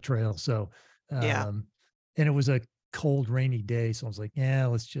away from the trail. So, and it was a cold, rainy day. So I was like, yeah,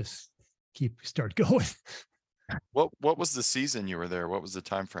 let's just start going. What was the season you were there? What was the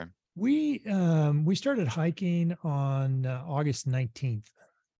time frame? We started hiking on August 19th.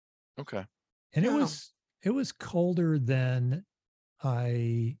 Okay. And it was colder than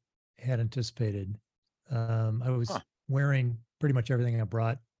I had anticipated. I was wearing pretty much everything I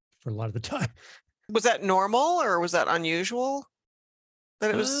brought for a lot of the time. Was that normal or was that unusual that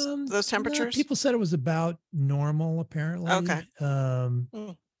it was those temperatures? People said it was about normal, apparently. Okay.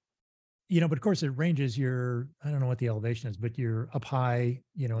 You know, but of course it ranges I don't know what the elevation is, but you're up high,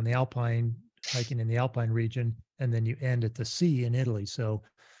 you know, in the Alpine, hiking in the Alpine region, and then you end at the sea in Italy. So,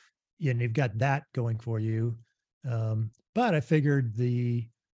 you know, you've got that going for you. But I figured the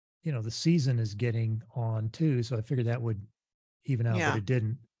season is getting on too. So I figured that would even out, but it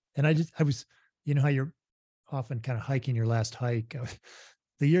didn't. And I was, you know how you're often kind of hiking your last hike.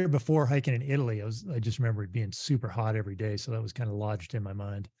 The year before hiking in Italy, I just remember it being super hot every day. So that was kind of lodged in my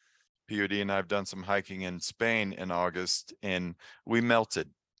mind. POD and I've done some hiking in Spain in August and we melted.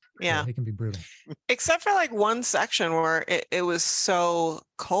 Yeah. It can be brutal. Except for like one section where it was so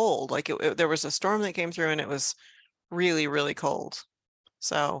cold. Like there was a storm that came through and it was really, really cold.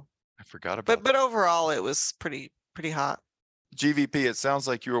 So I forgot about but overall it was pretty hot. GVP, it sounds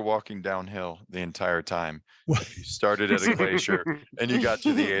like you were walking downhill the entire time. You started at a glacier and you got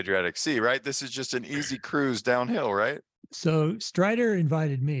to the Adriatic Sea, right? This is just an easy cruise downhill, right? So Strider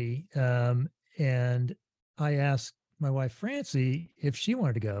invited me, and I asked my wife, Francie, if she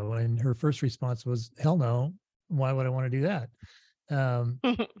wanted to go. And her first response was, hell no. Why would I want to do that?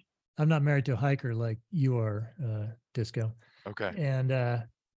 I'm not married to a hiker like you are, Disco. Okay. And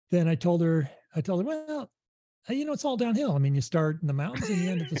then I told her, well, you know, it's all downhill. I mean, you start in the mountains and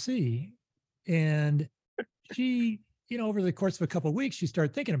you end at the sea. And she, you know, over the course of a couple of weeks, she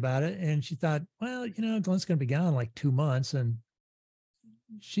started thinking about it, and she thought, well, you know, Glenn's going to be gone like 2 months, and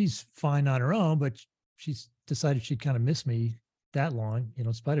she's fine on her own, but she's decided she'd kind of miss me that long, you know,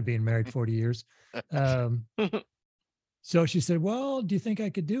 in spite of being married 40 years. So she said, well, do you think I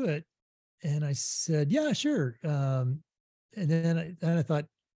could do it? And I said, yeah, sure. And then I thought,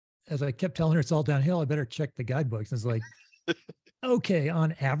 as I kept telling her it's all downhill, I better check the guidebooks. And it's like, okay,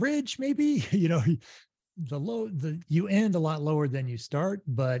 on average, maybe, you end a lot lower than you start,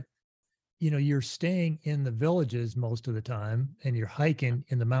 but you're staying in the villages most of the time and you're hiking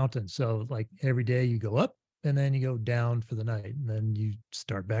in the mountains. So like every day you go up and then you go down for the night and then you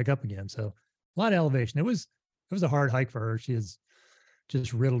start back up again. So a lot of elevation. It was a hard hike for her. She is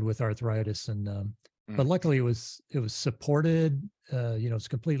just riddled with arthritis and, but luckily it was supported, it's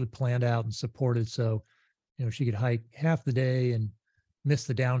completely planned out and supported. So, she could hike half the day and miss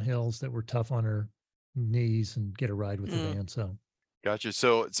the downhills that were tough on her knees and get a ride with the van. So. Gotcha.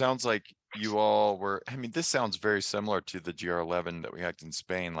 So it sounds like you all were, this sounds very similar to the GR11 that we hiked in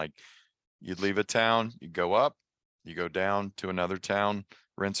Spain. Like you'd leave a town, you go up, you go down to another town,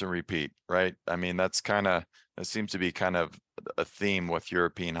 rinse and repeat, right? That seems to be kind of a theme with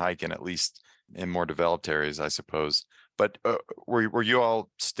European hiking, at least in more developed areas, I suppose. But were you all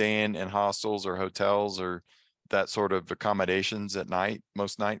staying in hostels or hotels or that sort of accommodations at night,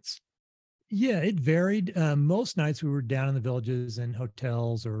 most nights? Yeah, it varied. Most nights we were down in the villages in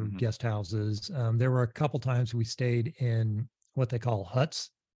hotels or guest houses. There were a couple times we stayed in what they call huts,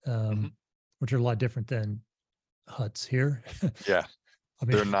 which are a lot different than huts here. Yeah,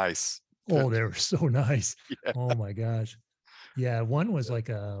 they're nice. Oh, they were so nice. Yeah. Oh my gosh. Yeah, one was like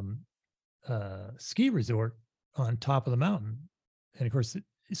a ski resort on top of the mountain. And of course,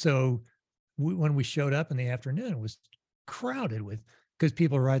 when we showed up in the afternoon, it was crowded because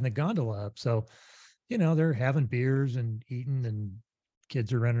people are riding the gondola up. So, they're having beers and eating and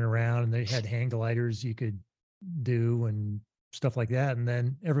kids are running around and they had hang gliders you could do and stuff like that. And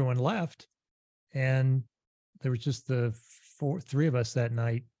then everyone left and there was just three of us that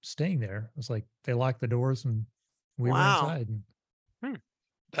night staying there. It was like they locked the doors and we were inside. And,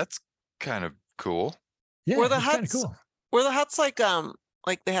 that's kind of cool. Yeah, were the huts kind of cool. Were the huts like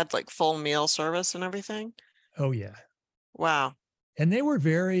they had like full meal service and everything? Oh yeah. Wow. And they were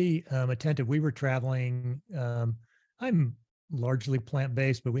very attentive. We were traveling. I'm largely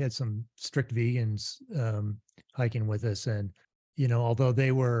plant-based, but we had some strict vegans hiking with us. And, although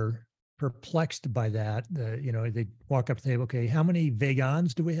they were perplexed by that, they'd walk up to the table, okay, how many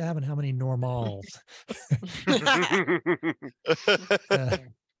vegans do we have and how many normals?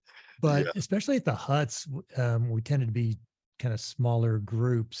 But especially at the huts, we tended to be kind of smaller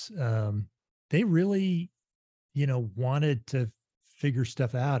groups. They really, wanted to figure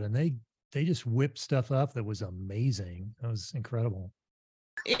stuff out and they just whipped stuff up that was amazing. That was incredible.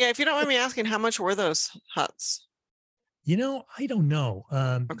 Yeah, if you don't mind me asking, how much were those huts? I don't know.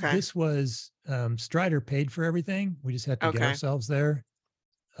 Okay. This was Strider paid for everything. We just had to get ourselves there.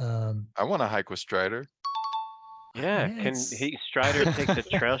 I want to hike with Strider. Yeah, can Strider take the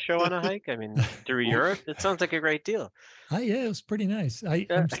trail show on a hike? Through Europe? It sounds like a great deal. Yeah, it was pretty nice.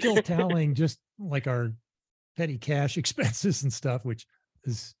 I'm still tallying just like our petty cash expenses and stuff, which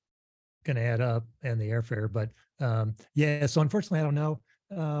is going to add up, and the airfare. But so unfortunately, I don't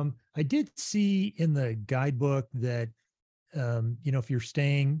know. I did see in the guidebook that, if you're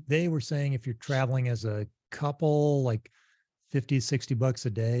staying, they were saying if you're traveling as a couple, like $50-$60 a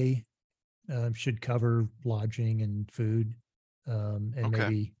day, should cover lodging and food. And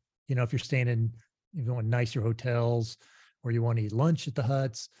maybe, if you're staying if you want nicer hotels or you want to eat lunch at the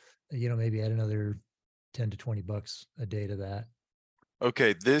huts, maybe add another $10 to $20 a day to that.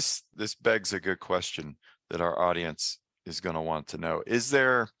 Okay, this begs a good question that our audience is going to want to know. Is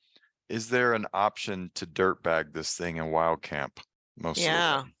there an option to dirt bag this thing in wild camp?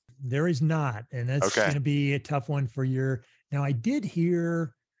 Yeah, there is not, and that's going to be a tough one for Now, I did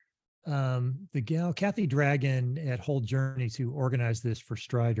hear the gal Kathy Dragon at Whole Journeys, who organized this for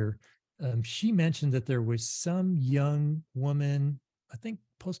Strider. She mentioned that there was some young woman, I think,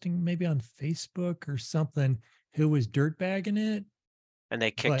 posting maybe on Facebook or something, who was dirt bagging it, and they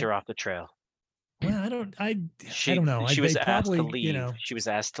kicked her off the trail. Well, I don't know. She was asked to leave. She was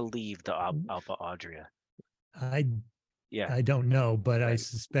asked to leave the Alpa Adria. I don't know, but I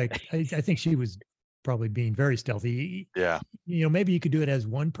suspect I think she was probably being very stealthy. Yeah. Maybe you could do it as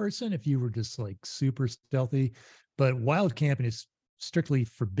one person if you were just like super stealthy, but wild camping is strictly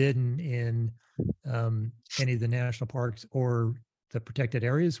forbidden in any of the national parks or the protected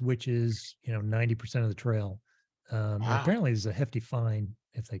areas, which is 90% of the trail. Apparently there's a hefty fine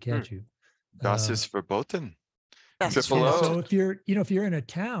if they catch you. Das ist verboten. So if you're in a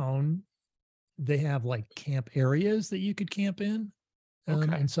town, they have like camp areas that you could camp in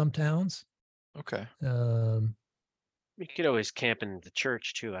some towns. Okay. You could always camp in the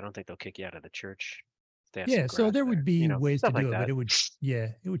church too. I don't think they'll kick you out of the church. They have Yeah, some so grass there would be ways to stuff like do it, but that.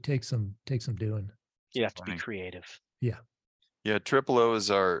 it would take some doing. You have to be Funny. creative. Yeah. Yeah, Triple O is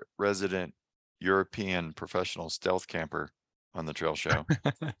our resident European professional stealth camper on the trail show.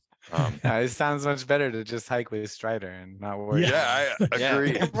 Yeah, it sounds much better to just hike with Strider and not worry. Yeah, I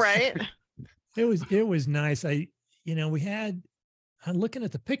agree. Right. It was nice. I'm looking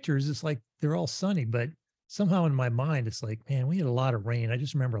at the pictures, it's like they're all sunny, but somehow in my mind it's like, man, we had a lot of rain. I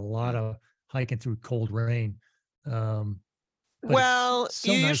just remember a lot of hiking through cold rain. But Well, it's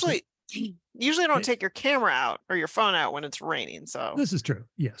so you nice that- usually don't take your camera out or your phone out when it's raining. So This is true.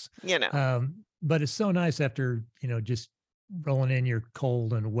 Yes. But it's so nice after, just rolling in your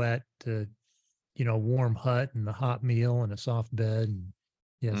cold and wet to, a warm hut and a hot meal and a soft bed. And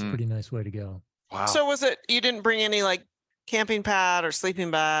yeah, it's a pretty nice way to go. Wow. So was it, you didn't bring any like camping pad or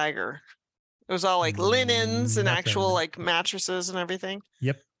sleeping bag, or it was all like linens and actual Nothing. like mattresses and everything?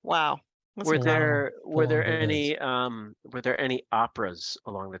 Yep. Wow. That's Were a lot. there full-on were there any operas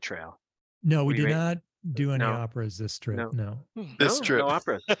along the trail? No, we Were you did ra- not do any No. operas this trip. No. This No, trip. no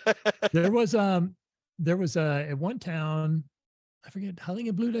operas. There was at one town, I forget,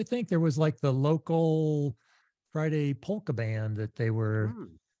 Hullingenblut, I think, there was like the local Friday polka band that they were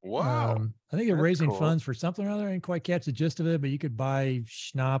Wow. I think they're That's raising cool. funds for something or other. I didn't quite catch the gist of it, but you could buy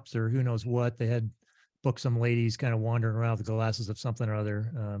schnapps or who knows what. They had booked some ladies kind of wandering around with glasses of something or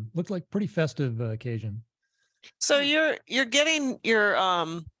other. Looked like pretty festive occasion. So you're getting your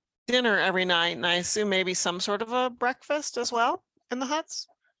dinner every night, and I assume maybe some sort of a breakfast as well in the huts.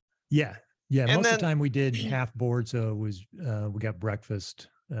 Yeah. Yeah. And Most of then- the time we did half board. So it was, we got breakfast.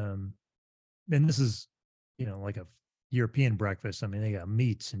 And this is, like a European breakfast. I mean, they got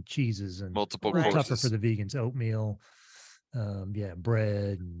meats and cheeses and Multiple a little tougher courses. for the vegans, oatmeal,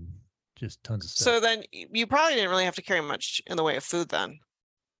 bread and just tons of stuff. So then you probably didn't really have to carry much in the way of food then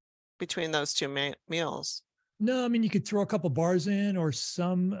between those two meals. No, I mean, you could throw a couple bars in or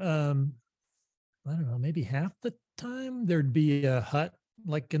some, I don't know, maybe half the time there'd be a hut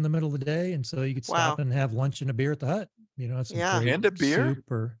like in the middle of the day. And so you could stop Wow. and have lunch and a beer at the hut, some Yeah. great And a beer?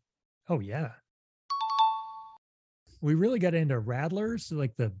 soup or, oh yeah. We really got into Radlers,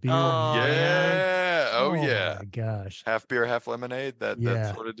 like the beer. Oh, and Yeah. Oh, yeah. my gosh. Half beer, half lemonade. That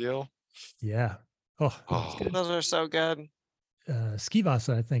Yeah. sort of deal. Yeah. Oh, that was Oh. good. Those are so good.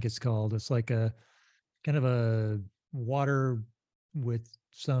 Skivasa, I think it's called. It's like a kind of a water with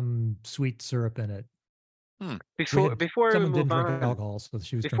some sweet syrup in it. Before we someone didn't move drink on, alcohol, so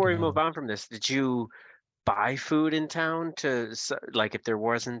she was before we drinking move alcohol. on from this, did you buy food in town like if there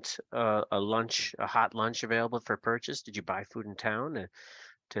wasn't a hot lunch available for purchase? Did you buy food in town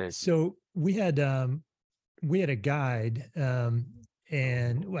to? So we had a guide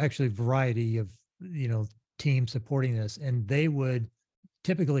and actually a variety of teams supporting this, and they would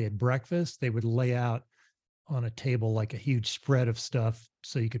typically at breakfast they would lay out on a table like a huge spread of stuff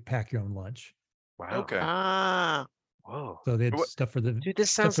so you could pack your own lunch. Wow. Okay. Ah, Whoa. So they had What- stuff for the Dude, this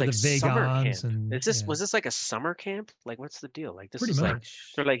stuff sounds for like the summer vegans camp. and Was this like a summer camp? Like, what's the deal? Like, this pretty is like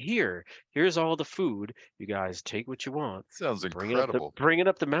much. they're like, here's all the food. You guys take what you want. Sounds Bring incredible. it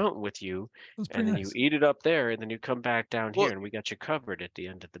up the mountain with you, It was and pretty then nice. you eat it up there, and then you come back down Well- here, and we got you covered at the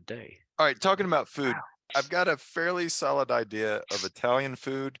end of the day. All right, talking about food, I've got a fairly solid idea of Italian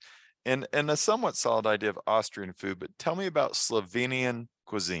food and a somewhat solid idea of Austrian food, but tell me about Slovenian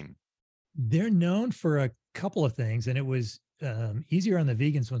cuisine. They're known for a couple of things, and it was easier on the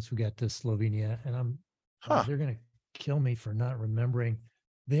vegans once we got to Slovenia. And they're gonna kill me for not remembering.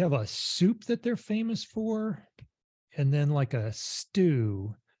 They have a soup that they're famous for, and then like a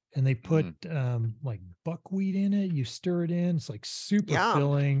stew, and they put like buckwheat in it. You stir it in. It's like super Yum.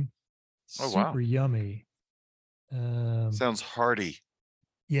 filling, Oh, wow. super yummy. Sounds hearty.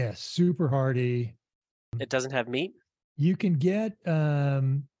 Yeah, super hearty. It doesn't have meat. You can get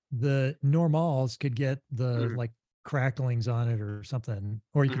the normals could get the like cracklings on it or something,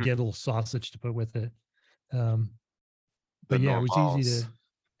 or you could get a little sausage to put with it. But yeah, it was easy to.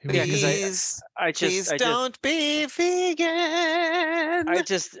 Yeah, because please don't be vegan.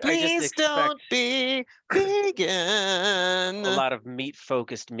 Please don't be vegan. a lot of meat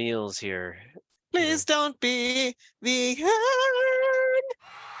focused meals here. Please don't be vegan.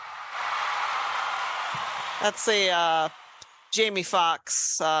 That's a Jamie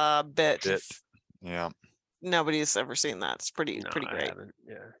Foxx bit. Yeah. Nobody's ever seen that. It's pretty I great. haven't.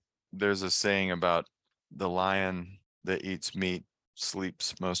 Yeah. There's a saying about the lion that eats meat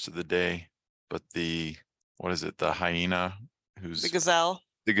sleeps most of the day, but the hyena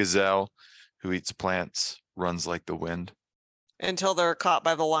The gazelle who eats plants runs like the wind. until they're caught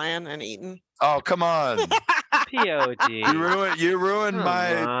by the lion and eaten. Oh, come on. POD. You ruined Come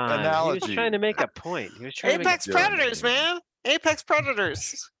my on. analogy. He was trying to make a point. He was trying Apex to make a point. predators, man. Apex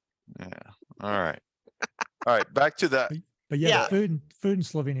predators. Yeah. All right. All right. Back to that. But yeah, Yeah. the food in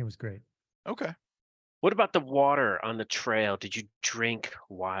Slovenia was great. Okay. What about the water on the trail? Did you drink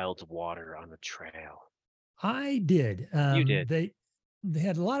wild water on the trail? I did. You did. They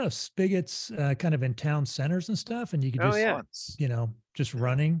had a lot of spigots kind of in town centers and stuff, and you could Oh, just, yeah. just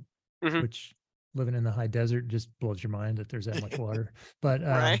running, Mhm. which living in the high desert just blows your mind that there's that much water. But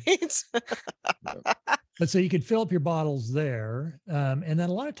Right. but so you could fill up your bottles there, and then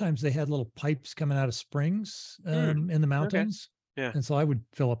a lot of times they had little pipes coming out of springs in the mountains. Yeah. And so I would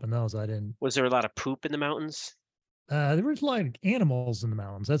fill up in those. I didn't. Was there a lot of poop in the mountains? There was a lot of animals in the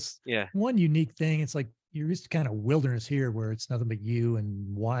mountains. That's Yeah. one unique thing. It's like you're used to kind of wilderness here where it's nothing but you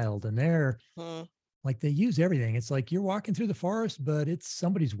and wild. And there, Hmm. like they use everything. It's like you're walking through the forest, but it's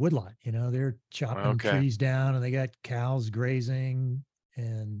somebody's woodlot. They're chopping Okay. trees down and they got cows grazing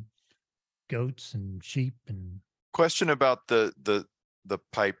and goats and sheep and Question about the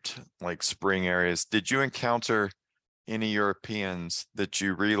piped like spring areas. Did you encounter any Europeans that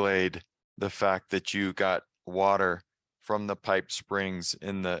you relayed the fact that you got water from the piped springs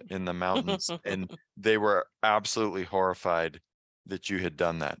in the mountains and they were absolutely horrified that you had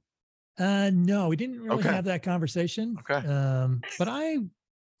done that? No, we didn't really Okay. have that conversation. Okay. But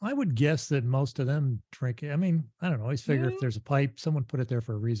I would guess that most of them drink it. I mean, I don't know. I always figure if there's a pipe, someone put it there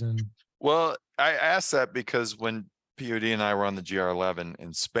for a reason. Well, I asked that because when POD and I were on the GR11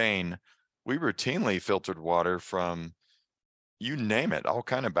 in Spain, we routinely filtered water from, you name it, all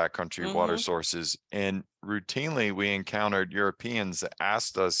kind of backcountry water sources. And routinely we encountered Europeans that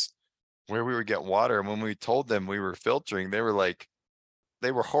asked us where we would get water. And when we told them we were filtering, they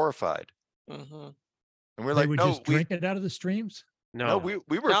were horrified. Hmm. And we're They like, would no, just drink it out of the streams. no, we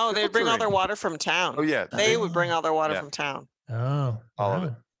were No, they'd bring all their filtering." water from town. Oh yeah. They would bring all their water Yeah. from town. Oh, All of it.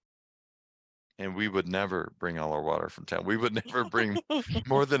 wow. And we would never bring all our water from town. We would never bring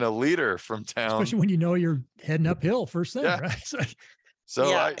more than a liter from town. Especially when you know you're heading uphill first thing, Yeah. right? So, So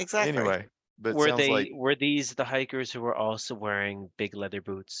Yeah, I, exactly. anyway, but Were sounds like were these the hikers who were also wearing big leather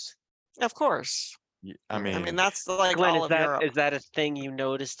boots? Of course. I mean, That's like Glenn, all of Europe. is that a thing you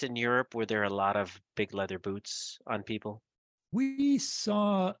noticed in Europe? Were there a lot of big leather boots on people? we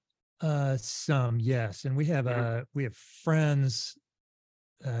saw some, yes, and we have friends.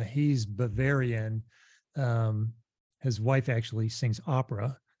 He's Bavarian. His wife actually sings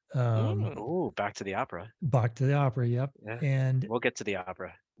opera. Oh, back to the opera. Back to the opera, yep. Yeah. And We'll get to the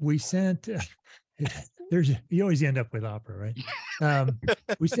opera. we sent you always end up with opera, right?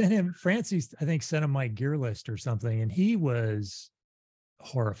 We sent him, Francis, I think, sent him my gear list or something, and he was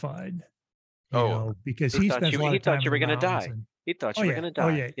horrified. Because he spends a lot of time thought you were in the going to die. mountains and- He thought you were going to die.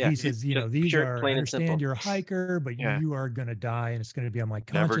 Oh yeah. He says, these pure, are, I plain and understand simple. you're a hiker, but Yeah. you are going to die and it's going to be on my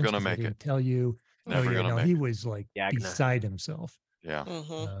Never conscience. gonna 'cause I make it. didn't tell you. Never gonna make he it. was like Yagna. beside himself. yeah.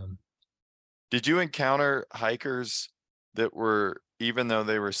 Mhm. Did you encounter hikers that were, even though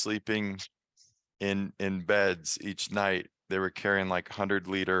they were sleeping in beds each night, they were carrying like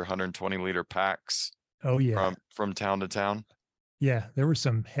 100-liter, 120-liter packs Oh yeah. from town to town? Yeah. There were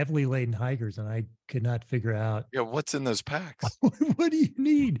some heavily laden hikers and I could not figure out Yeah, what's in those packs? what do you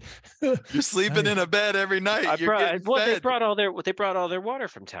need? You're sleeping in a bed every night. You're getting they fed. brought all their water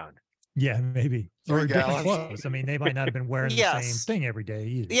from town. Yeah, maybe. 3 Or different gallons. clothes. I mean, they might not have been wearing the Yes. same thing every day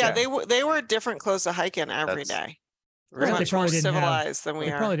either. Yeah, they were different clothes to hike in every That's- day. Well, they Much more probably didn't have- civilized than we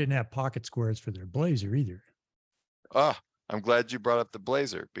They are. probably didn't have pocket squares for their blazer either. Oh, I'm glad you brought up the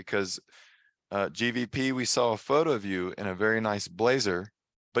blazer because GVP, we saw a photo of you in a very nice blazer,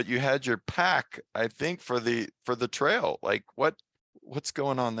 but you had your pack, I think, for the trail. Like what's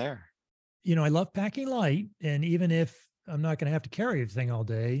going on there? I love packing light. And even if I'm not going to have to carry everything all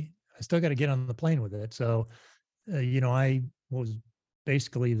day, I still got to get on the plane with it. So, I was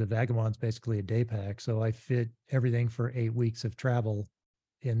basically, the Vagabond's basically a day pack. So I fit everything for 8 weeks of travel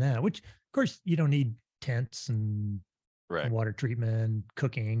in that, which of course you don't need tents and Right. water treatment,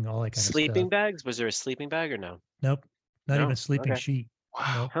 cooking, all that kind Sleeping of stuff. bags? Was there a sleeping bag or no? Nope. Not No? even a sleeping Okay. sheet.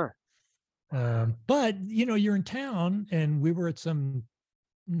 Wow. Huh. But you're in town and we were at some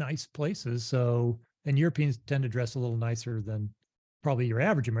nice places. So, and Europeans tend to dress a little nicer than probably your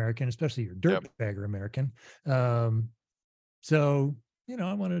average American, especially your dirtbagger American. So,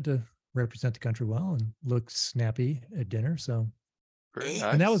 I wanted to represent the country well and look snappy at dinner. So, Very and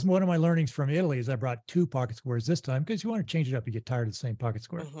that nice. was one of my learnings from Italy is I brought 2 pocket squares this time because you want to change it up. You get tired of the same pocket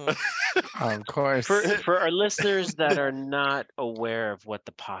square. Mhm. Of course. For our listeners that are not aware of what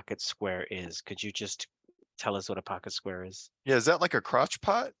the pocket square is, could you just tell us what a pocket square is. Yeah, is that like a crotch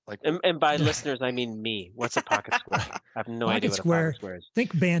pot? Like, And by listeners, I mean me. What's a pocket square? I have no idea what a pocket square is.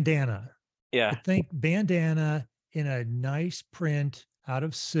 Think bandana. Yeah. But think bandana in a nice print out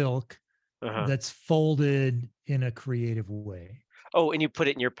of silk that's folded in a creative way. Oh, and you put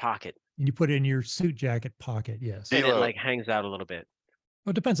it in your pocket. And you put it in your suit jacket pocket. Yes. And it like hangs out a little bit.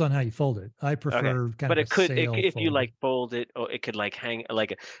 Well, it depends on how you fold it. I prefer kind of a sail if you fold. like fold it, or it could like hang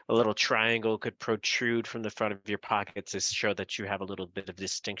like a little triangle could protrude from the front of your pocket to show that you have a little bit of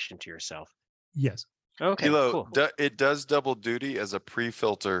distinction to yourself. Yes. Okay. Hilo, Cool. it does double duty as a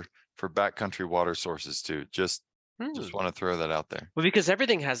pre-filter for backcountry water sources too. Just want to throw that out there. Well, because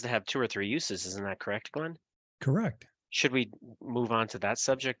everything has to have 2 or 3 uses, isn't that correct, Glenn? Correct. Should we move on to that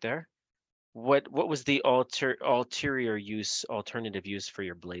subject there? What was the alternative use for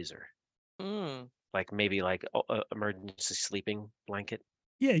your blazer? Like maybe like emergency sleeping blanket?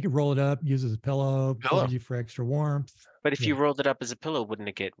 Yeah, you can roll it up, use it as a pillow, you for extra warmth. But if you rolled it up as a pillow, wouldn't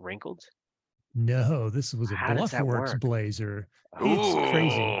it get wrinkled? No, this was a How does that Bluffworks work? blazer. It's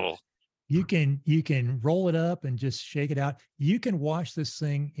crazy. You can roll it up and just shake it out. You can wash this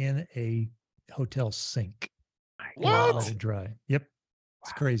thing in a hotel sink. What? Let it dry. Yep.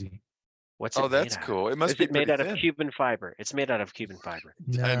 It's crazy. What's it that's made out cool. of? It must Is be it made pretty out of thin. Cuban fiber? It's made out of Cuban fiber.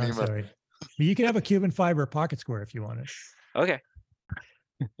 No, I'm sorry. But you can have a Cuban fiber pocket square if you want it. Okay.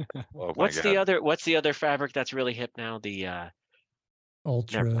 Oh my What's God. the other fabric that's really hip now? The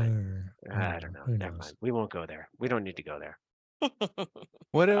Ultra. Never mind. Or, I don't know. who Never knows? mind. We won't go there. We don't need to go there.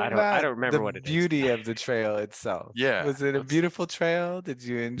 What I about don't remember the what it is. beauty of the trail itself? Yeah, Was it a beautiful trail? Did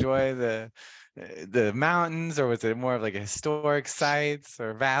you enjoy the mountains, or was it more of like a historic sites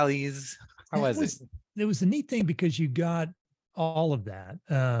or valleys? How was it? It was a neat thing because you got all of that.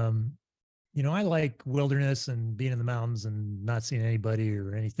 I like wilderness and being in the mountains and not seeing anybody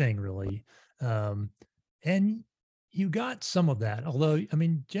or anything really. And you got some of that, although, I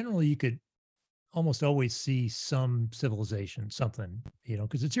mean, generally you could almost always see some civilization, something,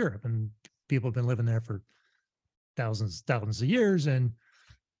 because it's Europe and people have been living there for thousands of years and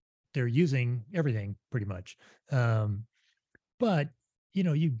they're using everything pretty much. But,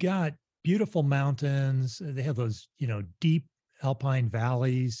 you've got beautiful mountains. They have those, deep alpine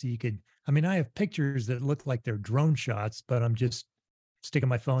valleys. I have pictures that look like they're drone shots, but I'm just sticking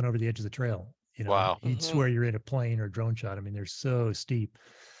my phone over the edge of the trail. Wow. You'd swear you're in a plane or drone shot. I mean, they're so steep.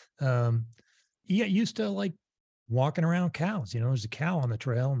 You get used to like walking around cows. There's a cow on the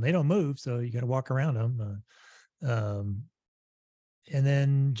trail and they don't move, so you got to walk around them. And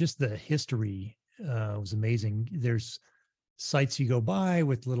then just the history was amazing. There's sites you go by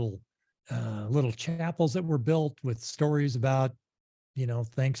with little chapels that were built with stories about,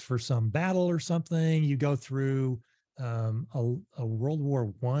 thanks for some battle or something. You go through a World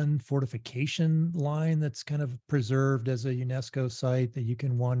War I fortification line that's kind of preserved as a UNESCO site that you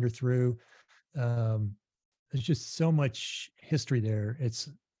can wander through. There's just so much history there. It's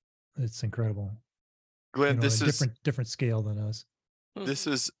incredible. Glenn, this is different scale than us. This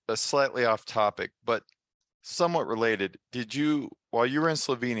is a slightly off topic, but somewhat related. While you were in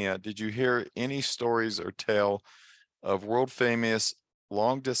Slovenia, did you hear any stories or tale of world famous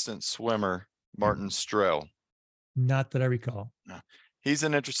long distance swimmer Martin Strel? Not that I recall. He's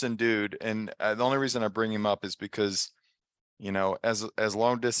an interesting dude, and the only reason I bring him up is because, as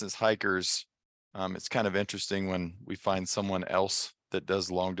long distance hikers, it's kind of interesting when we find someone else that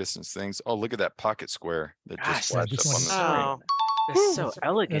does long distance things. Oh, look at that pocket square that just flashed up on the screen. It's so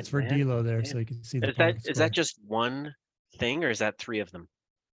elegant. That's for man. D'Lo there, so you can see the. Is that just one thing, or is that 3 of them?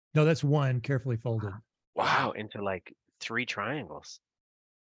 No, that's one carefully folded. Wow, into like 3 triangles.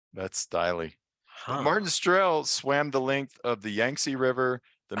 That's stylish. Huh. Martin Strel swam the length of the Yangtze River,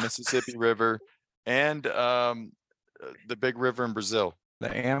 the Mississippi River, and the big river in Brazil.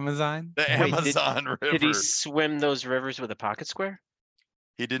 The Amazon? The Amazon River. Did he swim those rivers with a pocket square?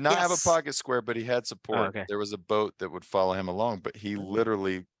 He did not have a pocket square, but he had support. Oh, okay. There was a boat that would follow him along, but he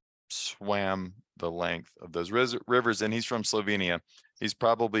literally swam the length of those rivers, and he's from Slovenia. He's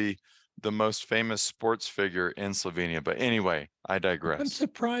probably the most famous sports figure in Slovenia. But anyway, I I'm digress.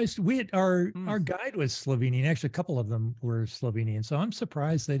 surprised. Our guide was Slovenian. Actually, a couple of them were Slovenian. So I'm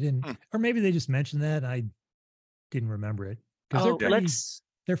surprised they didn't, or maybe they just mentioned that. I didn't remember it because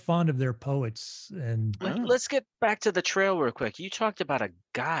they're fond of their poets. And Let's get back to the trail real quick. You talked about a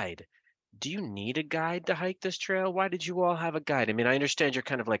guide. Do you need a guide to hike this trail? Why did you all have a guide? I mean, I understand you're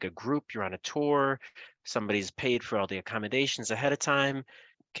kind of like a group. You're on a tour. Somebody's paid for all the accommodations ahead of time.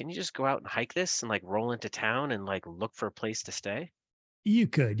 Can you just go out and hike this and like roll into town and like look for a place to stay? You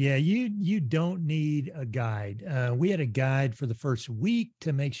could, yeah. You don't need a guide. We had a guide for the first week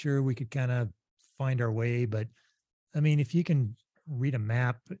to make sure we could kind of find our way. But I mean, if you can read a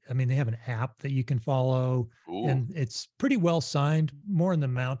map, I mean, they have an app that you can follow, and it's pretty well signed, more in the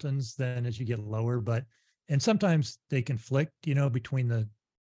mountains than as you get lower. And sometimes they conflict, between the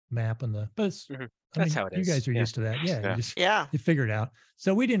map and but it's, That's how it you is. guys are Yeah. used to that. Yeah. Yeah. You figure it out.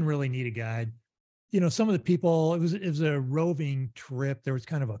 So we didn't really need a guide. Some of the people, it was a roving trip. There was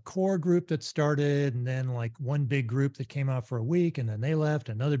kind of a core group that started, and then like one big group that came out for a week, and then they left.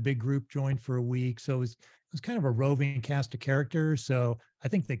 Another big group joined for a week. So it was kind of a roving cast of characters. So I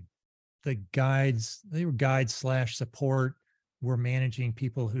think the guides, they were guides / support, were managing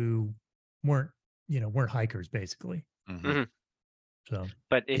people who weren't hikers basically. Mhm. So,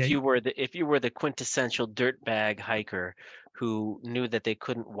 But if yeah, you were the quintessential dirtbag hiker who knew that they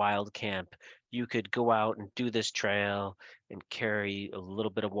couldn't wild camp, you could go out and do this trail and carry a little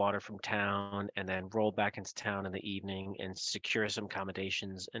bit of water from town and then roll back into town in the evening and secure some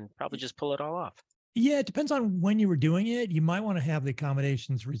accommodations and probably just pull it all off. yeah, it depends on when you were doing it. You might want to have the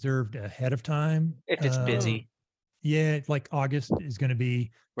accommodations reserved ahead of time. If it's busy. Yeah, like August is going to be,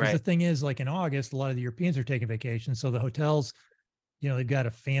 because the Right. thing is, like in August, a lot of the Europeans are taking vacation. So the hotels, they've got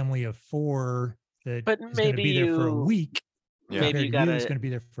a family of 4 that But is going to maybe be there for a you- week. Maybe you compared to gotta is going to be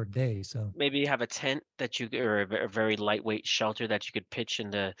there for a day. So maybe you have a tent that or a very lightweight shelter that you could pitch in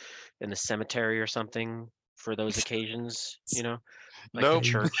the cemetery or something for those occasions, like Nope. the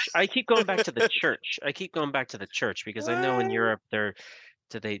church. I keep going back to the church because I know in Europe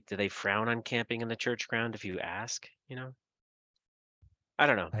do they frown on camping in the church ground if you ask, I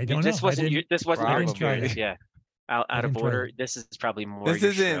don't know. I don't This know. wasn't your didn't try experience. that. Yeah. Out I of didn't try order. that. This is probably more This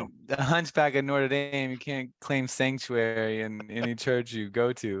your isn't trail. the Hunchback of Notre Dame. You can't claim sanctuary in any church you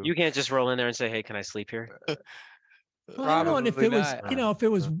go to. You can't just roll in there and say, "Hey, can I sleep here?" Well, I don't know. And if Probably it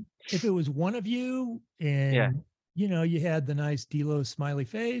was, not. if it was one of you, and you had the nice Delos smiley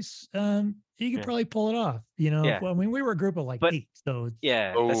face, you could Yeah. probably pull it off. Yeah. Well, I mean, we were a group of like But- 8, so Yeah,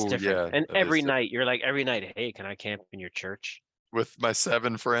 that's Oh, different. yeah, And that is every different. night, you're like, every night, "Hey, can I camp in your church?" With my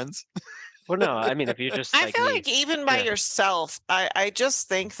 7 friends. Well, no, I mean, if you're just I like feel me, like even by yeah. yourself, I just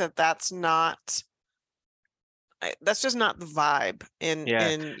think that's not. That's just not the vibe in Yeah.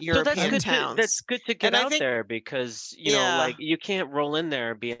 in So European towns. that's good to get And I out think- there because Yeah. like you can't roll in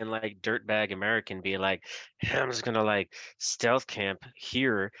there being like dirtbag American, being like, "Hey, I'm just gonna like stealth camp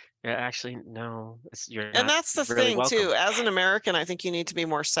here." Yeah, actually, no, you're And not that's the really thing welcome. too. As an American, I think you need to be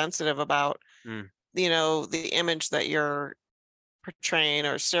more sensitive about, Mm. the image that you're portraying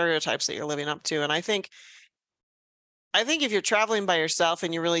or stereotypes that you're living up to. And I think if you're traveling by yourself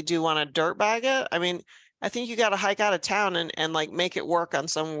and you really do want to dirtbag it, I mean, I think you got to hike out of town and like make it work on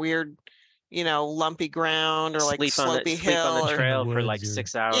some weird, lumpy ground or like sleep on slopey the hill. the or, trail for woods like or-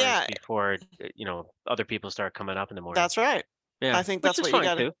 6 hours Yeah. before other people start coming up in the morning. That's right. Yeah, I think which that's is what you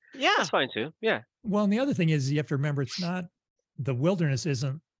fine got to. too. Yeah. That's fine too. Yeah, Well, and the other thing is you have to remember the wilderness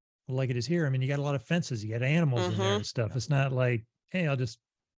isn't like it is here. I mean, you got a lot of fences, you got animals in there and stuff. It's not like, hey, I'll just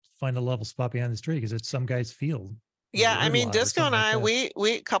find a level spot behind this tree because it's some guy's field. Yeah, I mean, woodlot or Disco and something like I, that.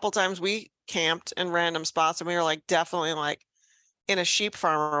 we a couple times we camped in random spots, and we were like definitely like in a sheep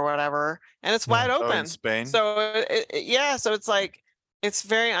farm or whatever, and it's Yeah. wide Oh, open. in Spain? So yeah, so it's like it's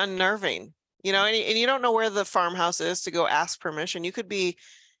very unnerving, and you don't know where the farmhouse is to go ask permission. You could be,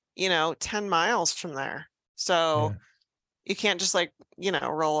 10 miles from there, so Yeah. you can't just like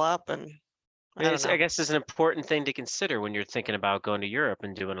roll up and. I don't know. I guess it's an important thing to consider when you're thinking about going to Europe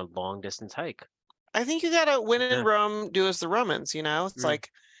and doing a long distance hike. I think you gotta win in Yeah. Rome, do as the Romans, It's Mm. like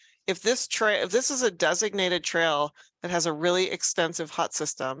if this is a designated trail that has a really extensive hut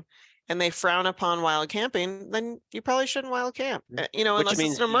system and they frown upon wild camping, then you probably shouldn't wild camp. Which Unless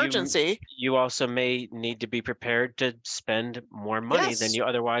means it's an emergency. You also may need to be prepared to spend more money than Yes. you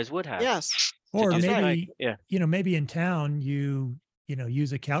otherwise would have. Yes. Or do that hike. maybe, Yeah. maybe in town you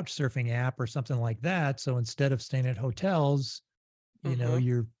use a couch surfing app or something like that. So instead of staying at hotels, Mhm.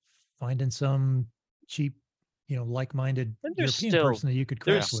 you're finding some cheap, like-minded And there's European still- person that you could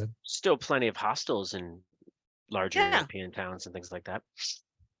crash There's with. still plenty of hostels in larger Yeah. European towns and things like that.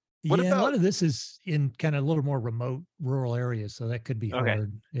 What Yeah, a lot about- of this is in kind of a little more remote rural areas, so that could be Okay.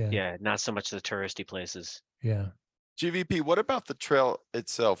 hard. Yeah. Yeah, not so much the touristy places. Yeah. GVP, what about the trail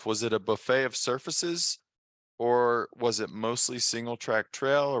itself? Was it a buffet of surfaces, or was it mostly single track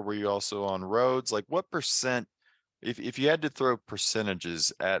trail, or were you also on roads? Like what percent, if you had to throw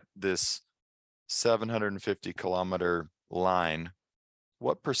percentages at this 750 kilometer line,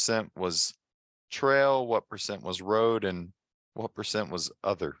 what percent was trail, what percent was road, and what percent was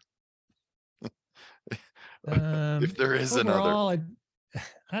other? If there is another. overall, I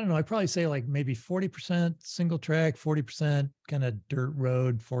don't know. I'd probably say like maybe 40% single track, 40% kind of dirt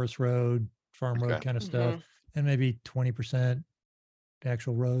road, forest road, farm road Okay. kind of stuff, and maybe 20%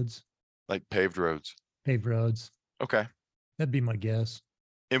 actual roads, Like paved roads. paved roads. Okay. That'd be my guess.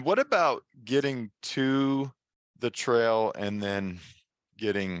 And what about getting to the trail and then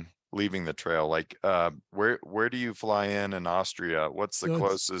leaving the trail? Like, where do you fly in Austria? What's the So it's-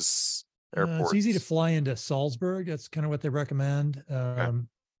 closest airport? It's easy to fly into Salzburg. That's kind of what they recommend.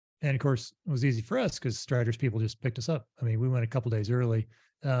 And of course, it was easy for us because Striders people just picked us up. I mean, we went a couple days early,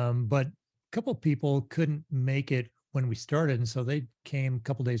 but a couple people couldn't make it when we started, and so they came a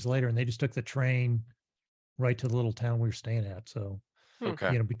couple days later, and they just took the train right to the little town we were staying at. So,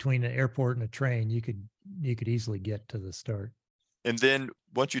 Okay. between the airport and a train, you could easily get to the start. And then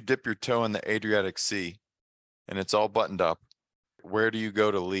once you dip your toe in the Adriatic Sea and it's all buttoned up, where do you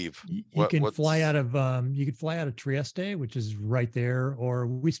go to leave? You can fly out of you could fly out of Trieste, which is right there, or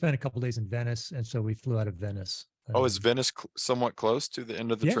we spent a couple days in Venice, and so we flew out of Venice. Oh, is Venice somewhat close to the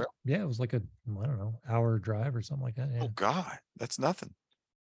end of the yeah, trail? yeah, it was like I don't know, hour drive or something like that. Yeah. Oh God, that's nothing.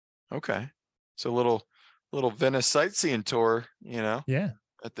 Okay. So little Venice sightseeing tour, Yeah.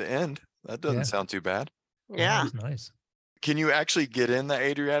 at the end. That doesn't Yeah. sound too bad. Yeah. It was nice. Can you actually get in the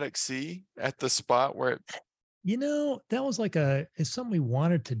Adriatic Sea at the spot where it That was it's something we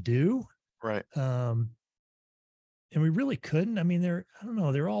wanted to do. right? And we really couldn't. I mean, I don't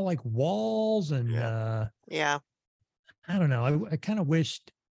know, they're all like walls and Yeah. I don't know. I kind of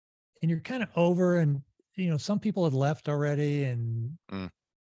wished, and you're kind of over, and some people had left already, and I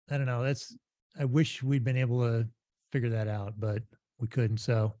don't know. I wish we'd been able to figure that out, but we couldn't.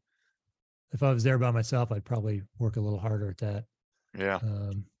 So if I was there by myself, I'd probably work a little harder at that. Yeah.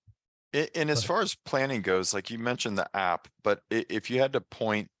 And as far as planning goes, like you mentioned the app, but if you had to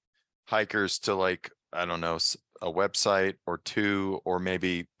point hikers to, like, I don't know, a website or two, or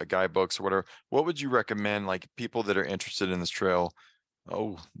maybe a guidebooks or whatever, what would you recommend? Like people that are interested in this trail?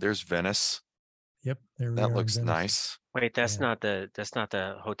 Oh, there's Venice. Yep. There we That are in looks Venice. nice. Wait, that's not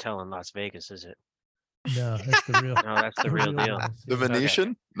the hotel in Las Vegas, is it? No, that's the real. No, that's the real deal. Venice, The yeah.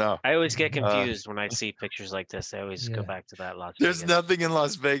 Venetian? No. I always get confused when I see pictures like this. I always go Yeah. back to that Las There's Vegas. nothing in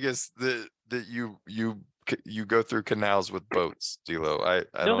Las Vegas that you go through canals with boats, Dilo. I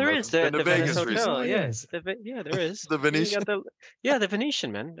No, don't there know. is the Been to Venice Vegas Hotel. recently. Yes, yeah, there is. The You got Venetian? the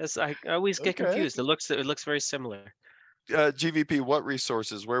Venetian, man. I always get Okay. confused. It looks very similar. GVP, what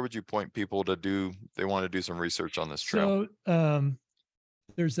resources, where would you point people to do, they want to do some research on this trail? So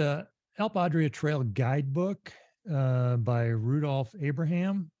there's a Alpe Adria Trail guidebook by Rudolph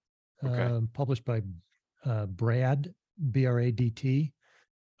Abraham, published by Brad, BRADT.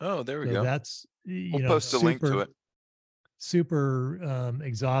 Oh, there we So go. that's We'll post a link to it. Super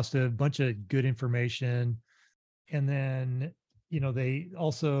exhaustive, bunch of good information. And then, they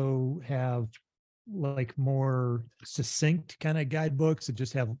also have like more succinct kind of guidebooks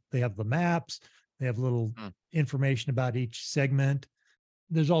that they have the maps, they have little information about each segment.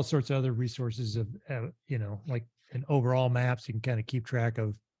 There's all sorts of other resources of, like an overall maps. You can kind of keep track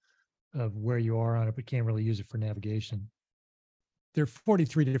of where you are on it, but can't really use it for navigation. There are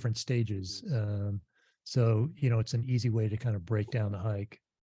 43 different stages. So, it's an easy way to kind of break down the hike.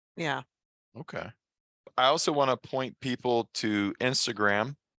 Yeah. Okay. I also want to point people to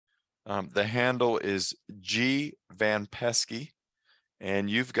Instagram. The handle is G Van Pesky, and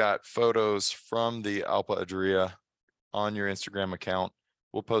you've got photos from the Alpe Adria on your Instagram account.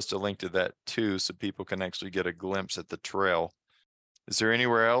 We'll post a link to that too, so people can actually get a glimpse at the trail. Is there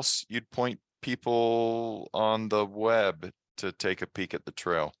anywhere else you'd point people on the web to take a peek at the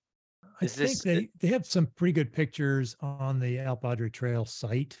trail? I think they have some pretty good pictures on the Alpe Adria Trail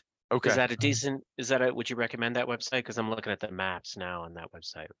site. Okay. Would you recommend that website? Because I'm looking at the maps now on that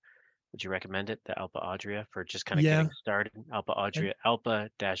website. Would you recommend it, the Alpe Adria, for just kind of Yeah. getting started? Alpe Adria,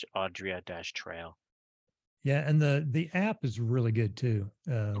 Alpe-Adria-Trail. Yeah, and the app is really good too.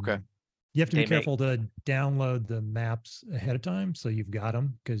 Okay. You have to be They make- careful to download the maps ahead of time so you've got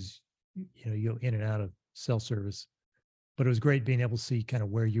them, because you go in and out of cell service. But it was great being able to see kind of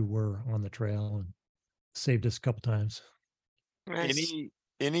where you were on the trail, and saved us a couple times. Nice.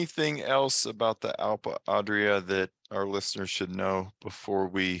 Anything else about the Alpe Adria that our listeners should know before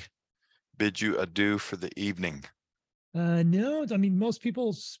we bid you adieu for the evening? No, I mean, most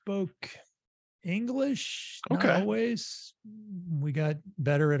people spoke English. Not Okay. always. We got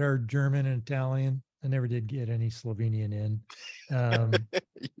better at our German and Italian. I never did get any Slovenian in. Yeah,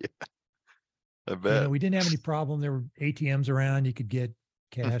 I bet. We didn't have any problem. There were ATMs around. You could get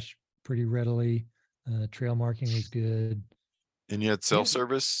cash pretty readily. Trail marking was good. And you had cell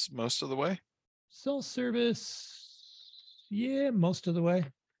service most of the way? Cell service, yeah, most of the way.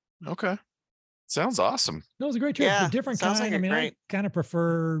 Okay. Sounds awesome. No, it was a great trip. Yeah, It's a different sounds kind. like I mean, I great. kind of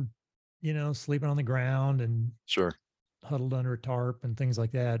prefer sleeping on the ground and Sure. huddled under a tarp and things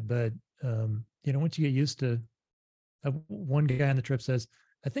like that. But, once you get used to one guy on the trip says,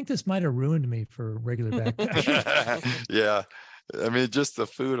 I think this might have ruined me for regular backpacking. Yeah. I mean, just the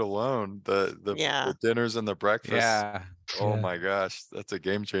food alone, the dinners and the breakfast. Yeah. Oh Yeah. my gosh, that's a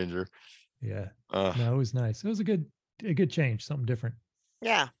game changer. Yeah. Uh, No, it was nice. It was a good change, something different.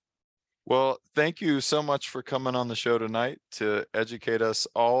 Yeah. Well, thank you so much for coming on the show tonight to educate us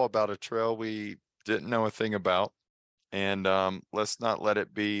all about a trail we didn't know a thing about. And let's not let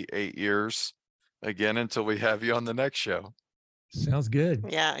it be 8 years again until we have you on the next show. Sounds good.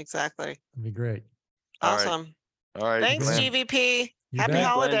 Yeah, exactly. That'd be great. All right. Awesome. All right. Thanks, Glenn. GVP. You Happy bet.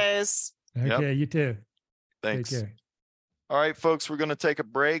 holidays. Okay, you too. Thanks. Take care. All right, folks, we're going to take a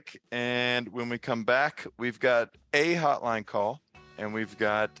break. And when we come back, we've got a hotline call and we've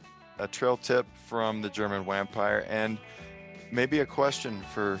got a trail tip from the German Vampire and maybe a question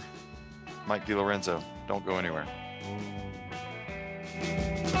for Mike DiLorenzo. Don't go anywhere.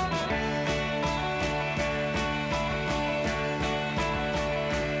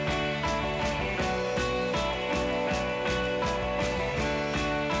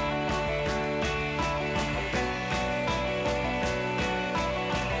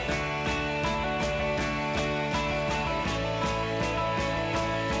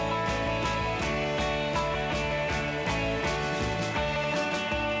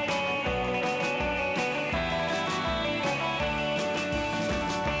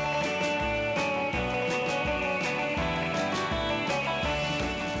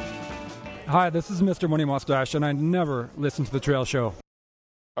 Hi, this is Mr. Money Mustache, and I never listen to the Trail Show.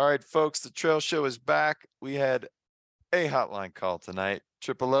 All right, folks, the Trail Show is back. We had a hotline call tonight.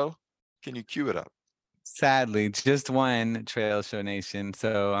 Triple O, can you cue it up? Sadly, just one, Trail Show Nation.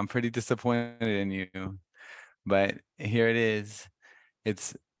 So I'm pretty disappointed in you. But here it is.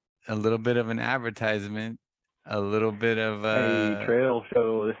 It's a little bit of an advertisement, a little bit of Hey, Trail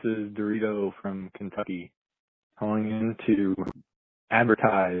Show. This is Dorito from Kentucky calling in to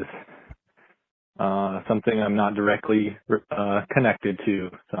advertise something I'm not directly connected to.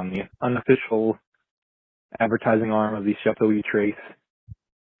 So I'm the unofficial advertising arm of the Chateau Trace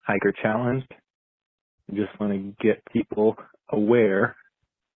Hiker Challenge. I just want to get people aware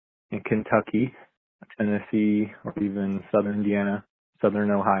in Kentucky, Tennessee, or even southern Indiana,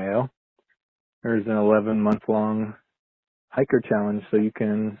 southern Ohio, there's an 11-month-long hiker challenge, so you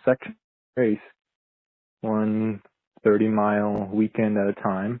can section race one 30-mile weekend at a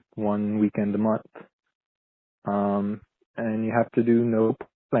time, one weekend a month. And you have to do no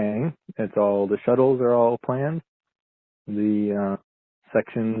planning. It's all, the shuttles are all planned. The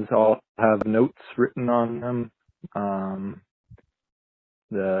sections all have notes written on them.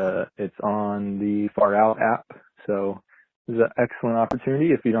 It's on the Far Out app, so it's an excellent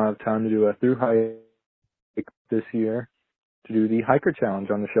opportunity if you don't have time to do a through hike this year to do the hiker challenge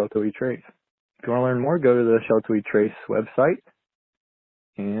on the Chateau Trace. If you want to learn more, go to the Chateau Trace website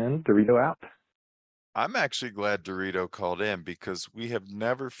and Dorito app. I'm actually glad Dorito called in because we have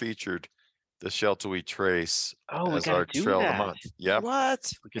never featured the Chateau Trace as our trail of the month. Yep.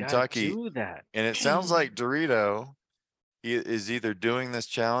 What? Kentucky. Do that. And it sounds like Dorito is either doing this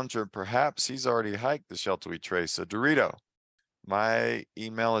challenge or perhaps he's already hiked the Chateau Trace. So Dorito, my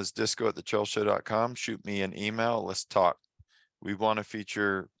email is disco@thetrailshow.com. Shoot me an email. Let's talk. We want to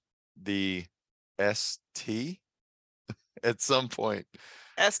feature the ST at some point.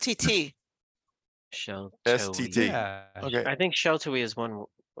 STT. STT. Yeah. Okay. I think Sheltowee is one.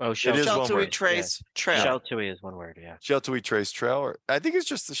 Oh, It is one Chateau word. Trace Trail. Sheltowee is one word. Yeah. Chateau Trace Trail. Or I think it's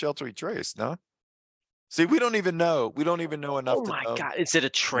just the Chateau Trace. No. See, we don't even know. We don't even know enough Oh to my know. God! Is it a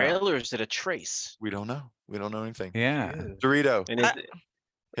trail or is it a trace? We don't know. We don't know anything. Yeah. Dorito, And is I- it,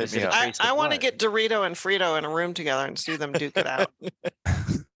 hit is me it a up. trace I of want to what? get Dorito and Frito in a room together and see them duke it out.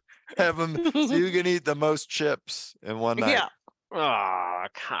 Have them so you can eat the most chips in one night. Yeah. Oh,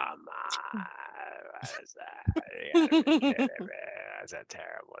 come on. That's That's a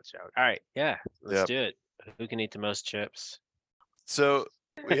terrible joke. All right. Yeah. Let's Yep. do it. Who can eat the most chips? So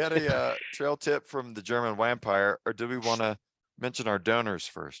we had a trail tip from the German Vampire, or do we want to mention our donors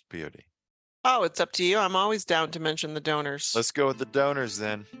first, POD? Oh, it's up to you. I'm always down to mention the donors. Let's go with the donors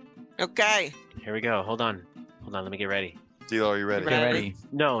then. Okay. Here we go. Hold on. Let me get ready. Deal, are you ready? Ready. Ready.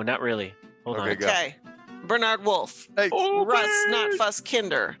 No, not really. Hold Okay, on. go. Okay. Bernard Wolf. Hey, Russ Not Fuss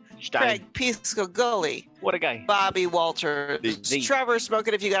Kinder. Stein. Craig Pisco Gully. What a guy. Bobby Walters. The- Trevor Smoke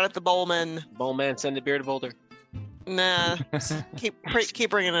It If You Got It, the Bowlman. Bowman, send the beer to Boulder. Nah. keep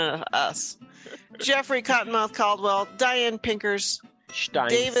bringing it us. Jeffrey Cottonmouth Caldwell. Diane Pinkers. Stein.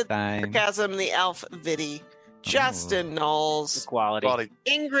 David Stein. Sarcasm, the Alf Viddy. Justin Knowles, Quality.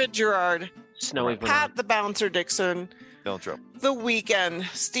 Ingrid Gerard, Snowy Pat the Bouncer Dixon, Don't drop. The Weekend,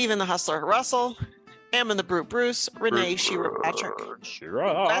 Stephen the Hustler Russell, Ammon the Brute Bruce, Renee Shearer Patrick,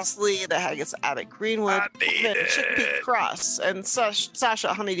 Wesley the Haggis Attic Greenwood, Kevin Chickpea Cross, and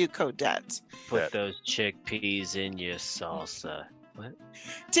Sasha Honeydew Codette. Put those chickpeas in your salsa. What?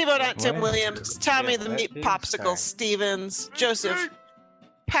 T-Bone Tim What? Williams, Tommy the What Meat is- Popsicle sorry. Stevens, Joseph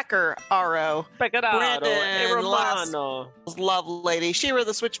Pecker Aro, Brandon Love's Love Lady, Shira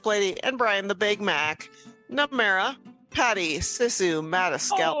the Switch Lady, and Brian the Big Mac, Namara, Patty, Sisu,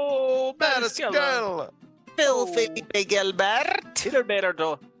 Mataskel, Oh, Mataskel, Phil Felipe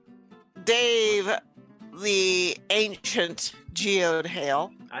Gilbert, Dave the Ancient Geode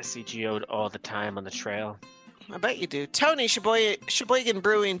Hale. I see Geode all the time on the trail. I bet you do. Tony Sheboygan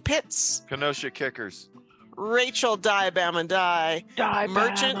Brewing Pits, Kenosha Kickers. Rachel Diabama Die,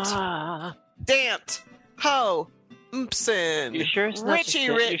 Merchant, Dant, Ho, Mpson, You sure it's not just Richie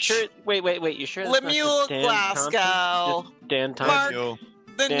Dan- Rich, You sure? Wait. You sure? that's not Lemuel just Dan Thompson? Glasgow, Just Dan Mark, Thompson.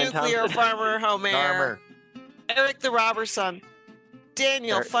 the Dan Nuclear Thompson. Farmer Homer, Narmer. Eric the Robertson,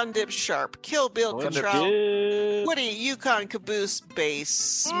 Daniel Eric- Fundip Sharp, Kill Bill Fundip Control, Dip. Woody Yukon Caboose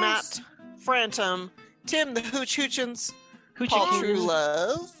Bass, Matt Frantum, Tim the Hooch Hoochins, Paul Hoochie True Hooch.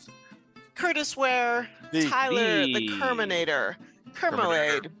 Love, Curtis Ware, Tyler the Kerminator,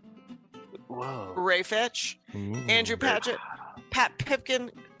 Kermoade, Whoa. Ray Fetch, Andrew Paget, Pat Pipkin,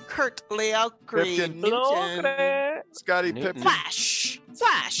 Kurt Lealcree, Pipkin. Newton, Scotty Newton. Pippen.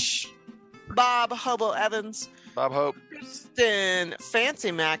 Flash, Bob Hobo Evans, Bob Hope. Kristen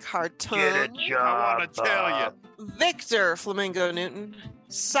Fancy Mac Hard Tongue, I want to tell you. Victor Flamingo Newton,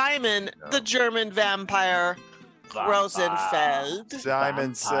 Simon the German Vampire, Rosenfeld,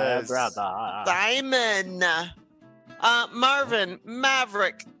 Simon says. Simon, Marvin,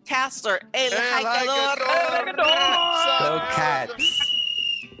 Maverick, Castor, El Hicador, Go Cats.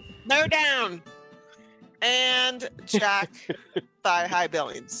 No Down, and Jack Thigh High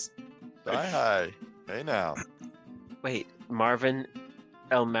Billings. Hi. Hey now. Wait, Marvin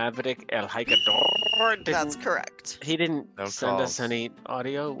El Maverick El Hicador. That's correct. He didn't No send calls. us any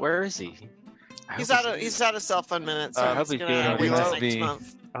audio. Where is he? I He's hope out of cell phone minutes. So I hope he's he's gonna doing wait till okay. next Be-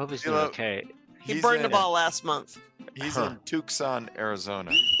 month. I hope he's You doing know- okay. He He's burned the in- ball last month. He's Huh. in Tucson,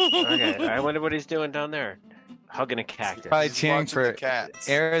 Arizona. Okay, I wonder what he's doing down there. Hugging a cactus. Probably He's cheering watching the for Cats.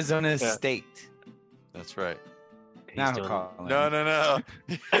 Arizona Yeah. State. That's right. He's Now doing- call. No.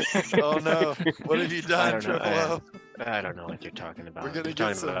 Oh no. What have you I done, don't know. Triple O? I don't know what you're talking about. We're gonna You're get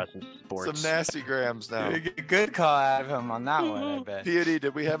talking some- about some sports. Some nasty grams now. You get a good call out of him on that one, I bet. P.O.D.,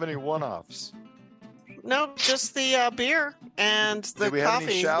 did we have any one-offs? No, just the beer and the Did we have any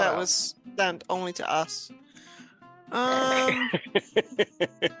coffee shout that outs? was sent only to us.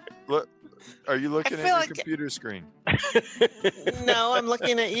 Look, are you looking at feel your like- computer screen? No, I'm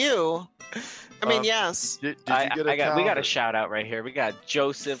looking at you. I mean, Um, yes. Did you get a we got calendar? a shout out right here. We got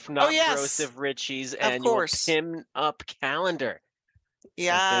Joseph, not yes. Joseph Ritchie's Of annual course. Pin Up calendar.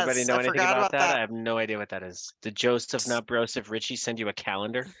 Yes. Does anybody know I anything forgot about that? that. I have no idea what that is. Did Joseph, not Joseph Ritchie, send you a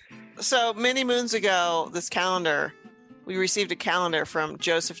calendar? So many moons ago, this calendar, we received a calendar from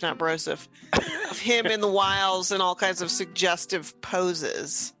Joseph Not Broseph of him in the wilds and all kinds of suggestive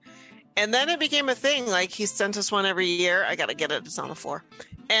poses. And then it became a thing. Like he sent us one every year. I gotta get it. It's on the floor.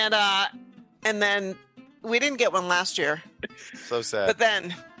 And then we didn't get one last year. So sad. But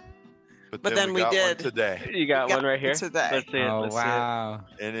then But then we we got one did. today. You got got one right here? today. Let's see it. Oh let's see it. wow!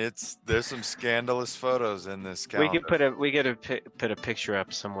 And there's some scandalous photos in this We calendar. could put a picture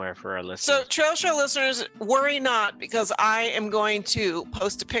up somewhere for our listeners. So, Trail Show listeners, worry not, because I am going to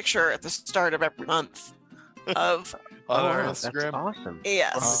post a picture at the start of every month of on our wow, that's Instagram. awesome.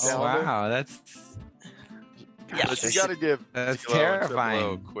 yes. the Oh calendar? wow! That's Yes. But you got to give That's Tilo and Triple O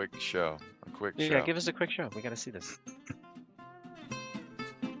terrifying. a quick show. A quick Yeah, show. give us a quick show. We got to see this.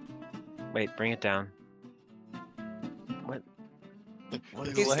 Wait, bring it down. What? What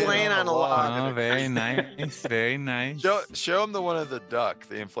is He's laying on a log. oh, very nice, very nice, Show him the one of the duck,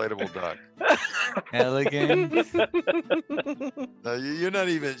 the inflatable duck. elegant. No, you're not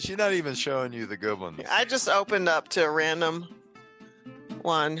even. She's not even showing you the good ones. I just opened up to a random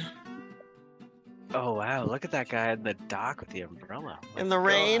one Oh wow! Look at that guy in the dock with the umbrella. in the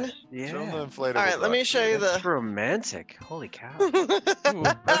rain. Show him Yeah, the inflatable. All right, let duck. me show you that's the. romantic. Holy cow! Ooh,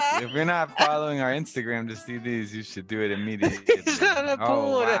 if you're not following our Instagram to see these, you should do it immediately. He's not in a Oh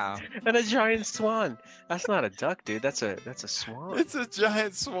pool wow! and a giant swan. That's not a duck, dude. That's a swan. It's a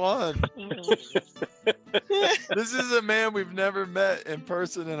giant swan. This is a man we've never met in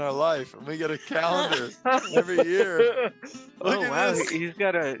person in our life, and we get a calendar every year. Oh Look at wow! this.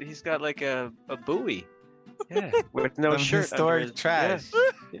 He's got like a buoy. Yeah, with no Some shirt. historic under his- trash.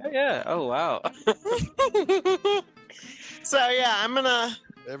 Yeah. Oh wow. So yeah,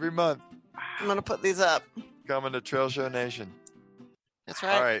 Every month I'm gonna put these up. coming to Trail Show Nation. That's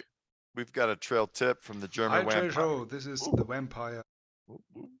right. All right. We've got a trail tip from the Hi, German Trail Vampire. Show. This is the Vampire.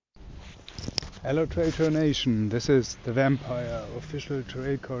 Hello, Trail Show Nation. This is the Vampire, official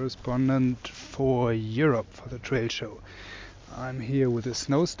trail correspondent for Europe for the Trail Show. I'm here with a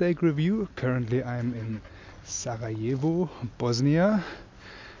snow stake review. Currently, I'm in Sarajevo, Bosnia,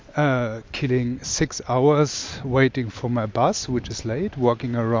 killing 6 hours waiting for my bus, which is late,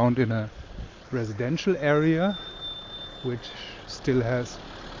 walking around in a residential area, which still has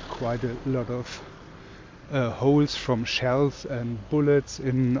quite a lot of holes from shells and bullets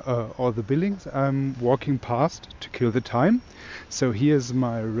in all the buildings I'm walking past to kill the time. So here's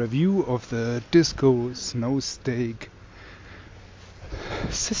my review of the Disco Snow Stake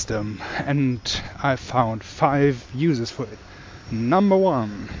system, and I found 5 uses for it. Number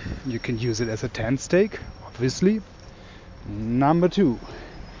 1, you can use it as a tent stake, obviously. Number 2,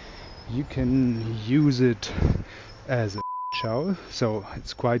 you can use it as a shovel, so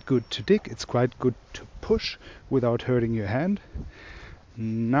it's quite good to dig, it's quite good to push without hurting your hand.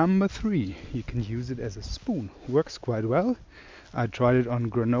 Number 3, you can use it as a spoon, works quite well. I tried it on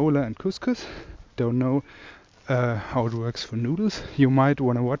granola and couscous, don't know how it works for noodles. You might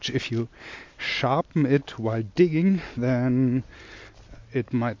want to watch if you sharpen it while digging, then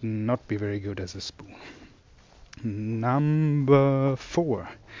it might not be very good as a spoon. Number 4,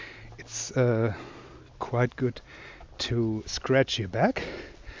 it's quite good to scratch your back,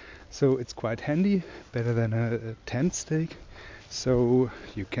 so it's quite handy, better than a tent stake, so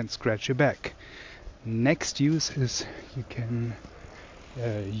you can scratch your back. Next use is you can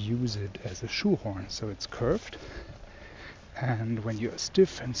use it as a shoehorn, so it's curved, and when you're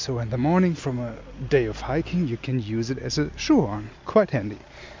stiff and so in the morning from a day of hiking you can use it as a shoehorn, quite handy.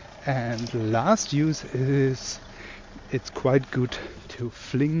 And last use is it's quite good to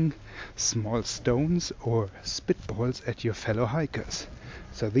fling small stones or spitballs at your fellow hikers.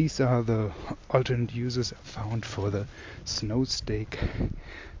 So these are the alternate uses I found for the snow stake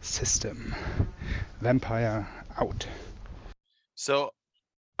system. Vampire out. So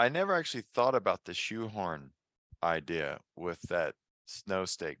I never actually thought about the shoehorn idea with that snow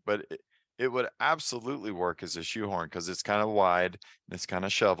stake, but it would absolutely work as a shoehorn because it's kind of wide and it's kind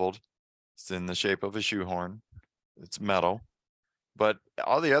of shoveled. It's in the shape of a shoehorn. It's metal. But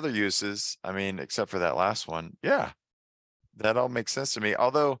all the other uses, I mean, except for that last one, yeah, that all makes sense to me.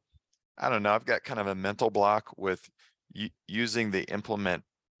 Although, I don't know, I've got kind of a mental block with using the implement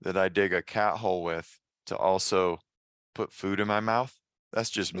that I dig a cat hole with to also put food in my mouth. That's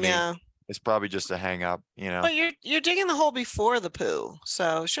just me. Yeah. It's probably just a hang up, you know. But you're digging the hole before the poo,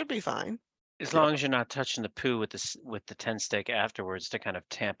 so it should be fine. As long as you're not touching the poo with the tent stake afterwards to kind of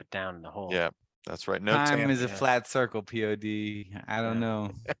tamp it down in the hole. Yeah, that's right. No Time tamp. is a flat circle, POD. I don't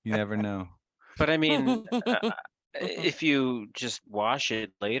know. You never know. But I mean, if you just wash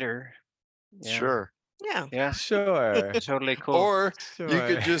it later. Yeah. Sure. Yeah. Yeah. Sure. Totally cool. Or you Sure.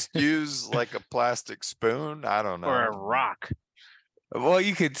 could just use like a plastic spoon. I don't know. Or a rock. Well,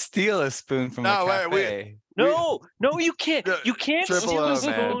 you could steal a spoon from No, a wait, cafe. No, you can't. You can't Triple steal a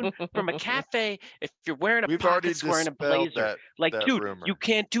O, man. spoon from a cafe if you're wearing a We've already pocket square and a dispelled blazer. Like, that dude, rumor. you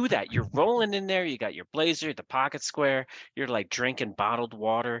can't do that. You're rolling in there. You got your blazer, the pocket square. You're like drinking bottled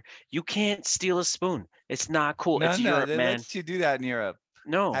water. You can't steal a spoon. It's not cool. No, it's no, Europe, they man. let you do that in Europe.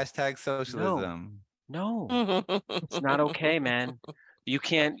 No, Hashtag socialism. no, it's not okay, man. You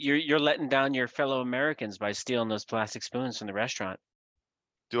can't. You're letting down your fellow Americans by stealing those plastic spoons from the restaurant.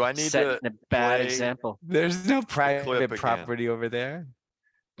 Do I need Setting to a bad play- example. There's no clip private again? property over there.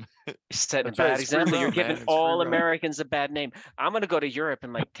 You're setting That's a right, bad it's free example. You're roam, man. giving It's free all roam. Americans a bad name. I'm gonna go to Europe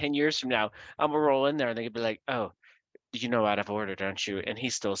in like 10 years from now. I'm gonna roll in there and they're gonna be like, "Oh, you know out of order, don't you?" And he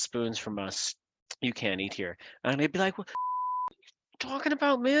stole spoons from us. You can't eat here. And they'd be like, "What you talking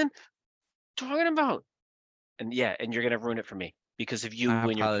about, man? Talking about?" And yeah, and you're gonna ruin it for me because of you I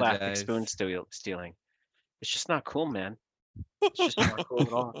and your plastic apologize. spoon stealing. It's just not cool, man. It's just not cool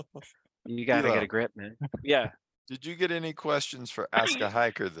at all. You gotta get Eli. a grip, man. Yeah. Did you get any questions for Ask a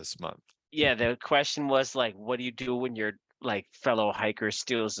Hiker this month? Yeah, the question was like, what do you do when your like fellow hiker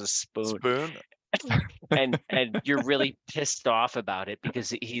steals a spoon? Spoon? and you're really pissed off about it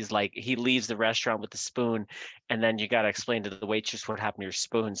because he's like he leaves the restaurant with the spoon, and then you got to explain to the waitress what happened to your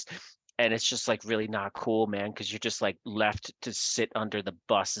spoons, and it's just like really not cool, man, because you're just like left to sit under the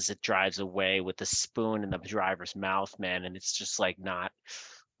bus as it drives away with the spoon in the driver's mouth, man, and it's just like not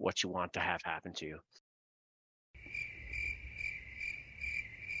what you want to have happen to you.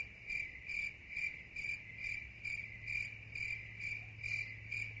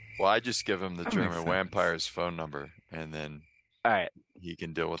 Well, I just give him the That makes German sense. vampire's phone number, and then All right. he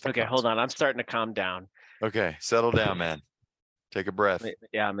can deal with the Okay, hold on. I'm starting to calm down. Okay, settle down, man. Take a breath.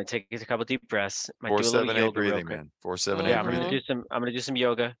 Yeah, I'm gonna take a couple deep breaths. Might do a little 4-7-8 yoga real breathing, quick. man. 4-7-8 Yeah, I'm breathing. gonna do some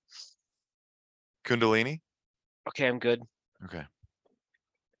yoga. Kundalini. Okay, I'm good. Okay.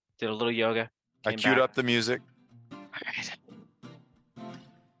 Did a little yoga. I came queued back. up the music.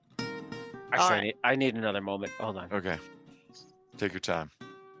 Actually, I need another moment. Hold on. Okay. Take your time.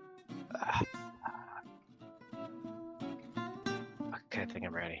 Okay, I think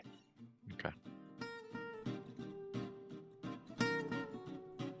I'm ready. Okay.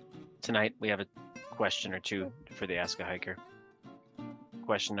 Tonight we have a question or two for the Ask a Hiker.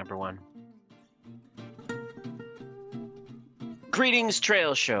 Question number 1. Greetings,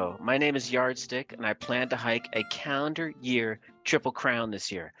 Trail Show. My name is Yardstick, and I plan to hike a calendar year Triple Crown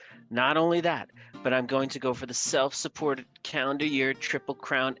this year. Not only that, but I'm going to go for the self-supported calendar year Triple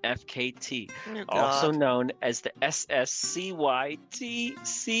Crown FKT, Oh, also God. known as the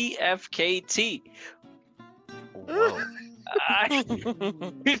SSCYT-CFKT. Whoa.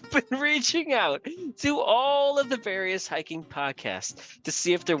 We've been reaching out to all of the various hiking podcasts to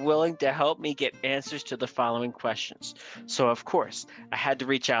see if they're willing to help me get answers to the following questions. So, of course, I had to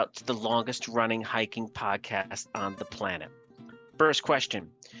reach out to the longest running hiking podcast on the planet. First question.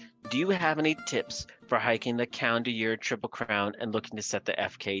 Do you have any tips for hiking the calendar year Triple Crown and looking to set the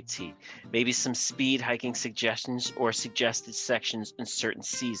FKT? Maybe some speed hiking suggestions or suggested sections in certain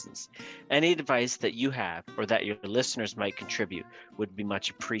seasons. Any advice that you have or that your listeners might contribute would be much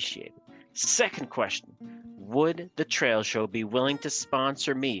appreciated. Second question. Would the Trail Show be willing to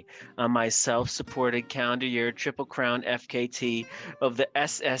sponsor me on my self-supported calendar year Triple Crown FKT of the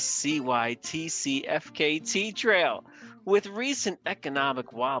SSCYTC FKT Trail? With recent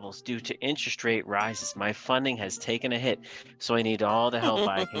economic wobbles due to interest rate rises, my funding has taken a hit, so I need all the help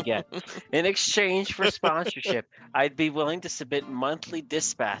I can get. In exchange for sponsorship, I'd be willing to submit monthly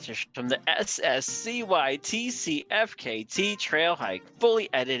dispatches from the SSCYTC FKT Trail Hike, fully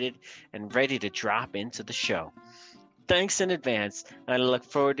edited and ready to drop into the show. Thanks in advance, and I look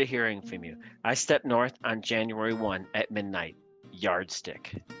forward to hearing from you. I step north on January 1 at midnight.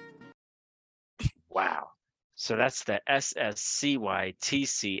 Yardstick. Wow. So that's the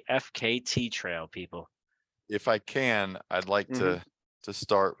SSCYTC FKT Trail, people. If I can, I'd like to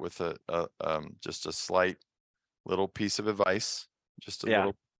start with a just a slight little piece of advice. Just a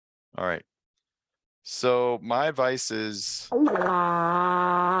little. All right. So my advice is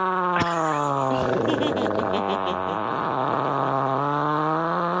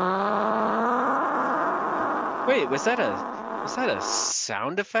Wait, was that a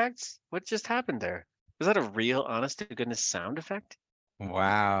sound effect? What just happened there? Was that a real, honest to goodness sound effect?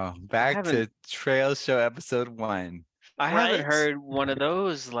 Wow. Back to Trail Show episode 1. I haven't heard one of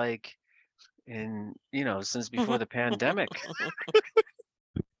those like since before the pandemic.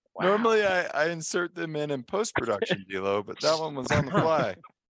 normally I insert them in post-production, D'Lo, but that one was on the fly.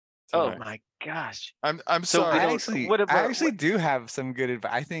 Oh my gosh. I'm So sorry. I actually do have some good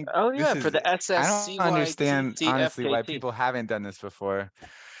advice. I think Oh yeah, this for is- the I SSCYTC don't understand honestly why FKT. people haven't done this before.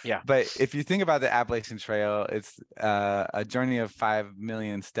 Yeah. But if you think about the Appalachian Trail, it's a journey of 5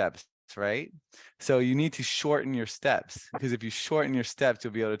 million steps, right? So you need to shorten your steps, because if you shorten your steps,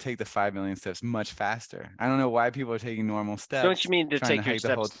 you'll be able to take the 5 million steps much faster. I don't know why people are taking normal steps. Don't you mean to trying take your hike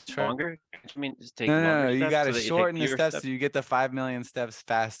the whole steps trail. longer? Don't you mean to take No, longer you steps got so to that you take shorten the fewer steps so you get the 5 million steps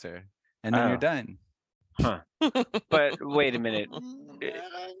faster, and then Oh. you're done. Huh. But wait a minute.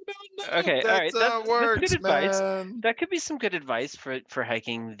 Okay, all right. That's how it works, good advice. man. That could be some good advice for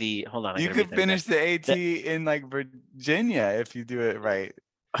hiking the. Hold on, I You gotta could read that finish again. the AT in like Virginia if you do it right.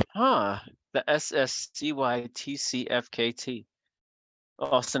 Huh. The SSCYTC FKT,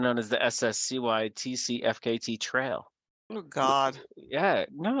 also known as the SSCYTC FKT Trail. Oh God. Yeah.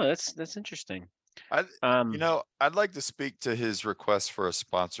 No, that's interesting. I'd like to speak to his request for a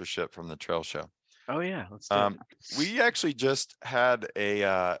sponsorship from the Trail Show. Oh yeah. Let's do it. We actually just had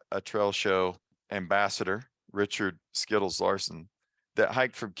a Trail Show ambassador, Richard Skittles Larson, that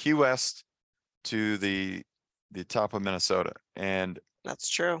hiked from Key West to the top of Minnesota, and That's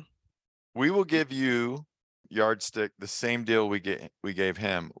true. we will give you, Yardstick, the same deal we gave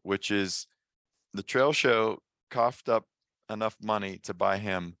him, which is the Trail Show coughed up enough money to buy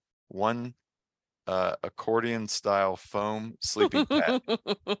him one accordion style foam sleeping pad.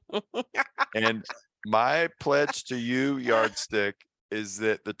 And my pledge to you, Yardstick, is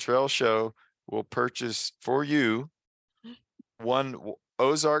that the Trail Show will purchase for you one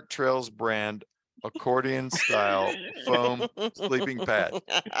Ozark Trails brand accordion style foam sleeping pad.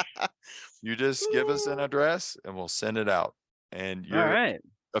 You just give us an address and we'll send it out. And All right.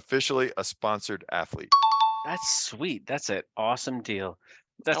 officially a sponsored athlete. That's sweet. That's an awesome deal.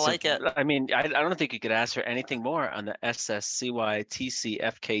 That's like it. I mean, I don't think you could ask for anything more on the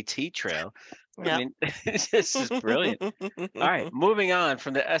SSCYTCFKT trail. I Yep. mean, this is brilliant. All right, moving on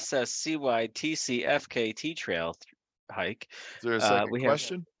from the SSCYTCFKT trail hike. Is there a second we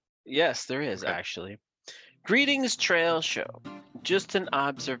question? Yes, there is Okay. actually. Greetings, Trail Show. Just an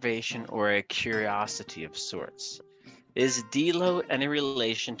observation or a curiosity of sorts. Is D-Lo any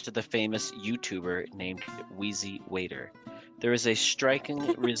relation to the famous YouTuber named Wheezy Waiter? There is a striking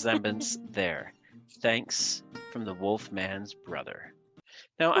resemblance there. Thanks from the Wolfman's brother.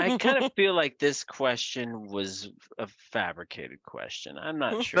 Now, I kind of feel like this question was a fabricated question. I'm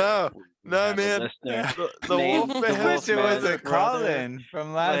not sure. No, we no, have a man. listener The named Wolfman. the Question was Wolfman's a brother. call-in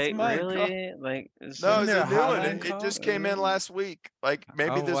from last Like, month. really? Like, No, it's Isn't there a a new one. hotline It just call? came in last week. Like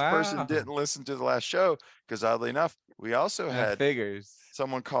maybe Oh, this person wow. didn't listen to the last show because oddly enough, we also That had figures.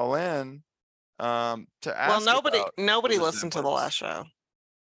 someone call in to ask. Well, nobody about the listened to the resemblance. last show.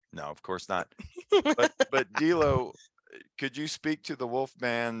 No, of course not. But D-Lo, could you speak to the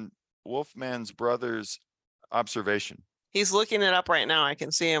Wolfman's brother's observation? He's looking it up right now. I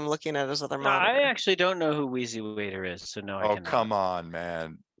can see him looking at his other No, monitor. I actually don't know who Wheezy Waiter is, so no, I Oh, cannot. come on,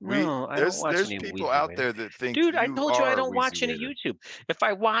 man. No, I don't watch There's any people Wheezy out Waiter. there that think Dude, I told you I are don't watch Wheezy any Waiter. YouTube. If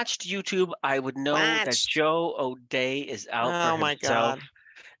I watched YouTube, I would know that Watched. Joe O'Day is out Oh for my himself God.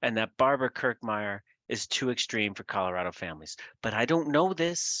 and that Barbara Kirkmeyer is too extreme for Colorado families. But I don't know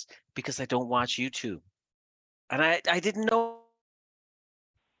this because I don't watch YouTube. And I didn't know.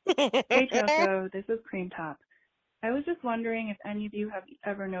 Hey, Choco, this is Cream Top. I was just wondering if any of you have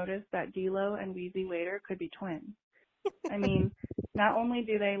ever noticed that D-Lo and Wheezy Waiter could be twins. I mean, not only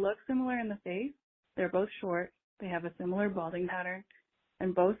do they look similar in the face, they're both short, they have a similar balding pattern,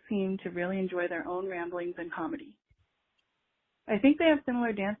 and both seem to really enjoy their own ramblings and comedy. I think they have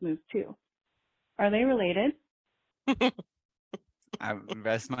similar dance moves, too. Are they related? I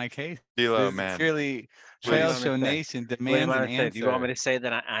rest my case. D-Lo, This is man. Clearly, Please. Trail What do you Show want me to say? Nation What do you demands want an me to say? Do you want me answer. to say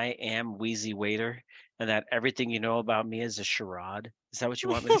that I am Wheezy Waiter and that everything you know about me is a charade? Is that what you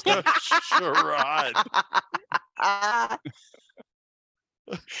want me to say? Charade.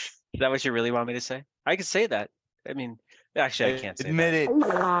 Is that what you really want me to say? I can say that. I mean, actually, I can't say Admit that.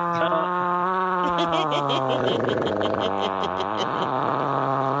 it.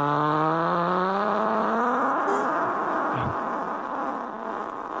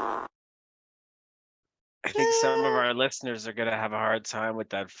 I think some of our listeners are gonna have a hard time with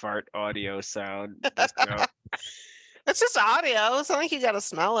that fart audio sound. So, It's just audio. It's not like you got to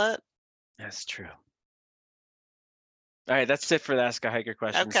smell it. that's true. All right, that's it for the Ask a Hiker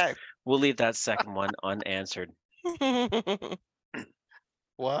questions. Okay. We'll leave that second one unanswered.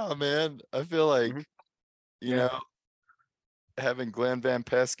 Wow, man. I feel like, Mm-hmm. you know, having Glenn Van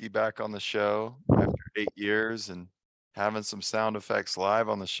Pesky back on the show after 8 years and having some sound effects live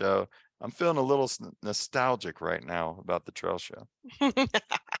on the show, I'm feeling a little nostalgic right now about the trail show.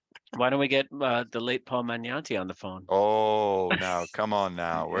 Why don't we get the late Paul Magnanti on the phone? Oh, now, come on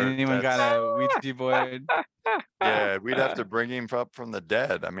now. Anyone got a Ouija board? Yeah, we'd have to bring him up from the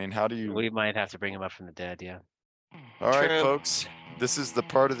dead. I mean, how do you? We might have to bring him up from the dead, yeah. All right, True. folks, this is the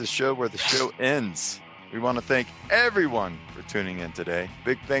part of the show where the show ends. We want to thank everyone for tuning in today.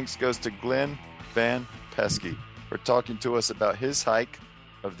 Big thanks goes to Glenn Van Pesky for talking to us about his hike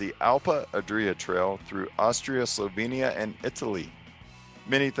of the Alpe Adria Trail through Austria, Slovenia, and Italy.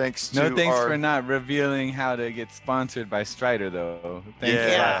 Many thanks to No thanks our... for not revealing how to get sponsored by Strider, though. Thanks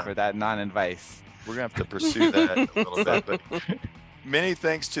a Yeah. lot for that non-advice. We're going to have to pursue that a little bit. But many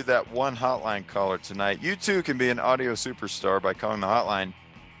thanks to that one hotline caller tonight. You too can be an audio superstar by calling the hotline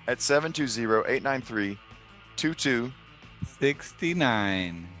at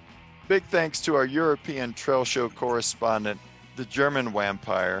 720-893-2269. Big thanks to our European Trail Show correspondent, the German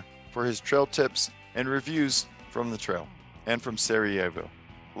Vampire, for his trail tips and reviews from the trail and from Sarajevo.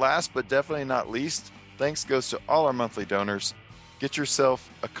 Last but definitely not least, thanks goes to all our monthly donors. Get yourself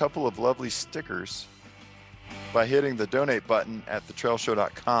a couple of lovely stickers by hitting the donate button at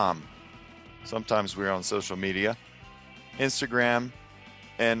thetrailshow.com. Sometimes we're on social media, Instagram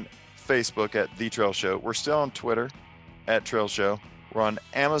and Facebook at The Trail Show. We're still on Twitter at Trail Show. We're on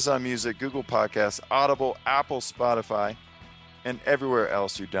Amazon Music, Google Podcasts, Audible, Apple, Spotify, and everywhere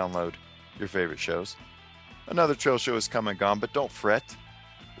else you download your favorite shows. Another Trail Show is come and gone, but don't fret.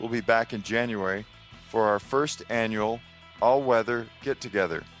 We'll be back in January for our first annual all-weather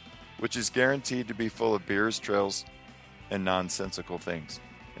get-together, which is guaranteed to be full of beers, trails, and nonsensical things.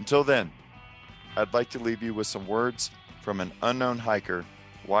 Until then, I'd like to leave you with some words from an unknown hiker,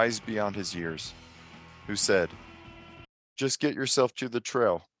 wise beyond his years, who said, Just get yourself to the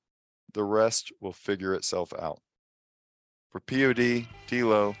trail. The rest will figure itself out. For POD,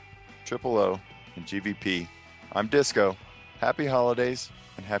 D-Lo, Triple O, and GVP, I'm Disco. Happy holidays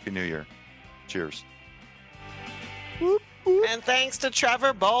and Happy New Year. Cheers. And thanks to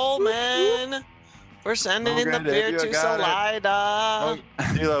Trevor Bowman for sending the beer to Salida. Oh,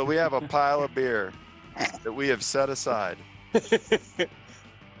 D-Lo, we have a pile of beer that we have set aside.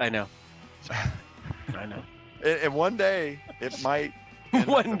 I know. I know. And one day it might.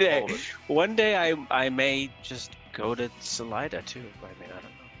 One day I may just go to Salida too. I mean, I don't know.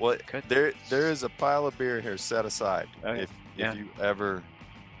 Well, there is a pile of beer here set aside if you ever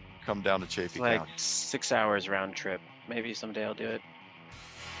come down to Chaffee It's like County. 6 hours round trip. Maybe someday I'll do it.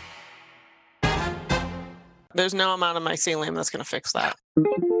 There's no amount of mycelium that's going to fix that.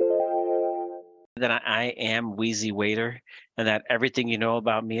 That I am Wheezy Waiter, and that everything you know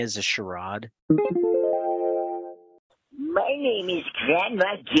about me is a charade. My name is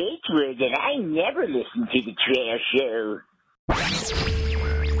Grandma Gatewood, and I never listen to the Trail Show.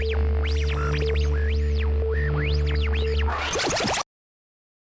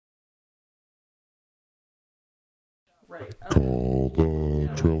 Call the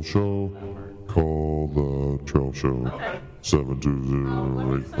Trail Show. Call the Trail Show.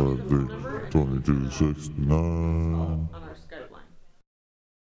 720-853-2269.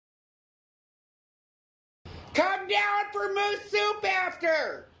 Come down for moose soup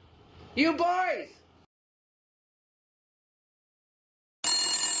after! You boys!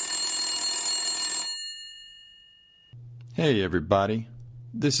 Hey, everybody.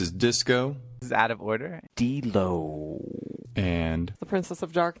 This is Disco. This is Out of Order. D-Lo. And The Princess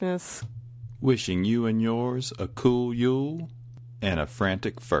of Darkness. wishing you and yours a cool Yule and a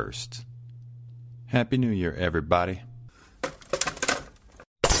frantic first. Happy New Year, everybody.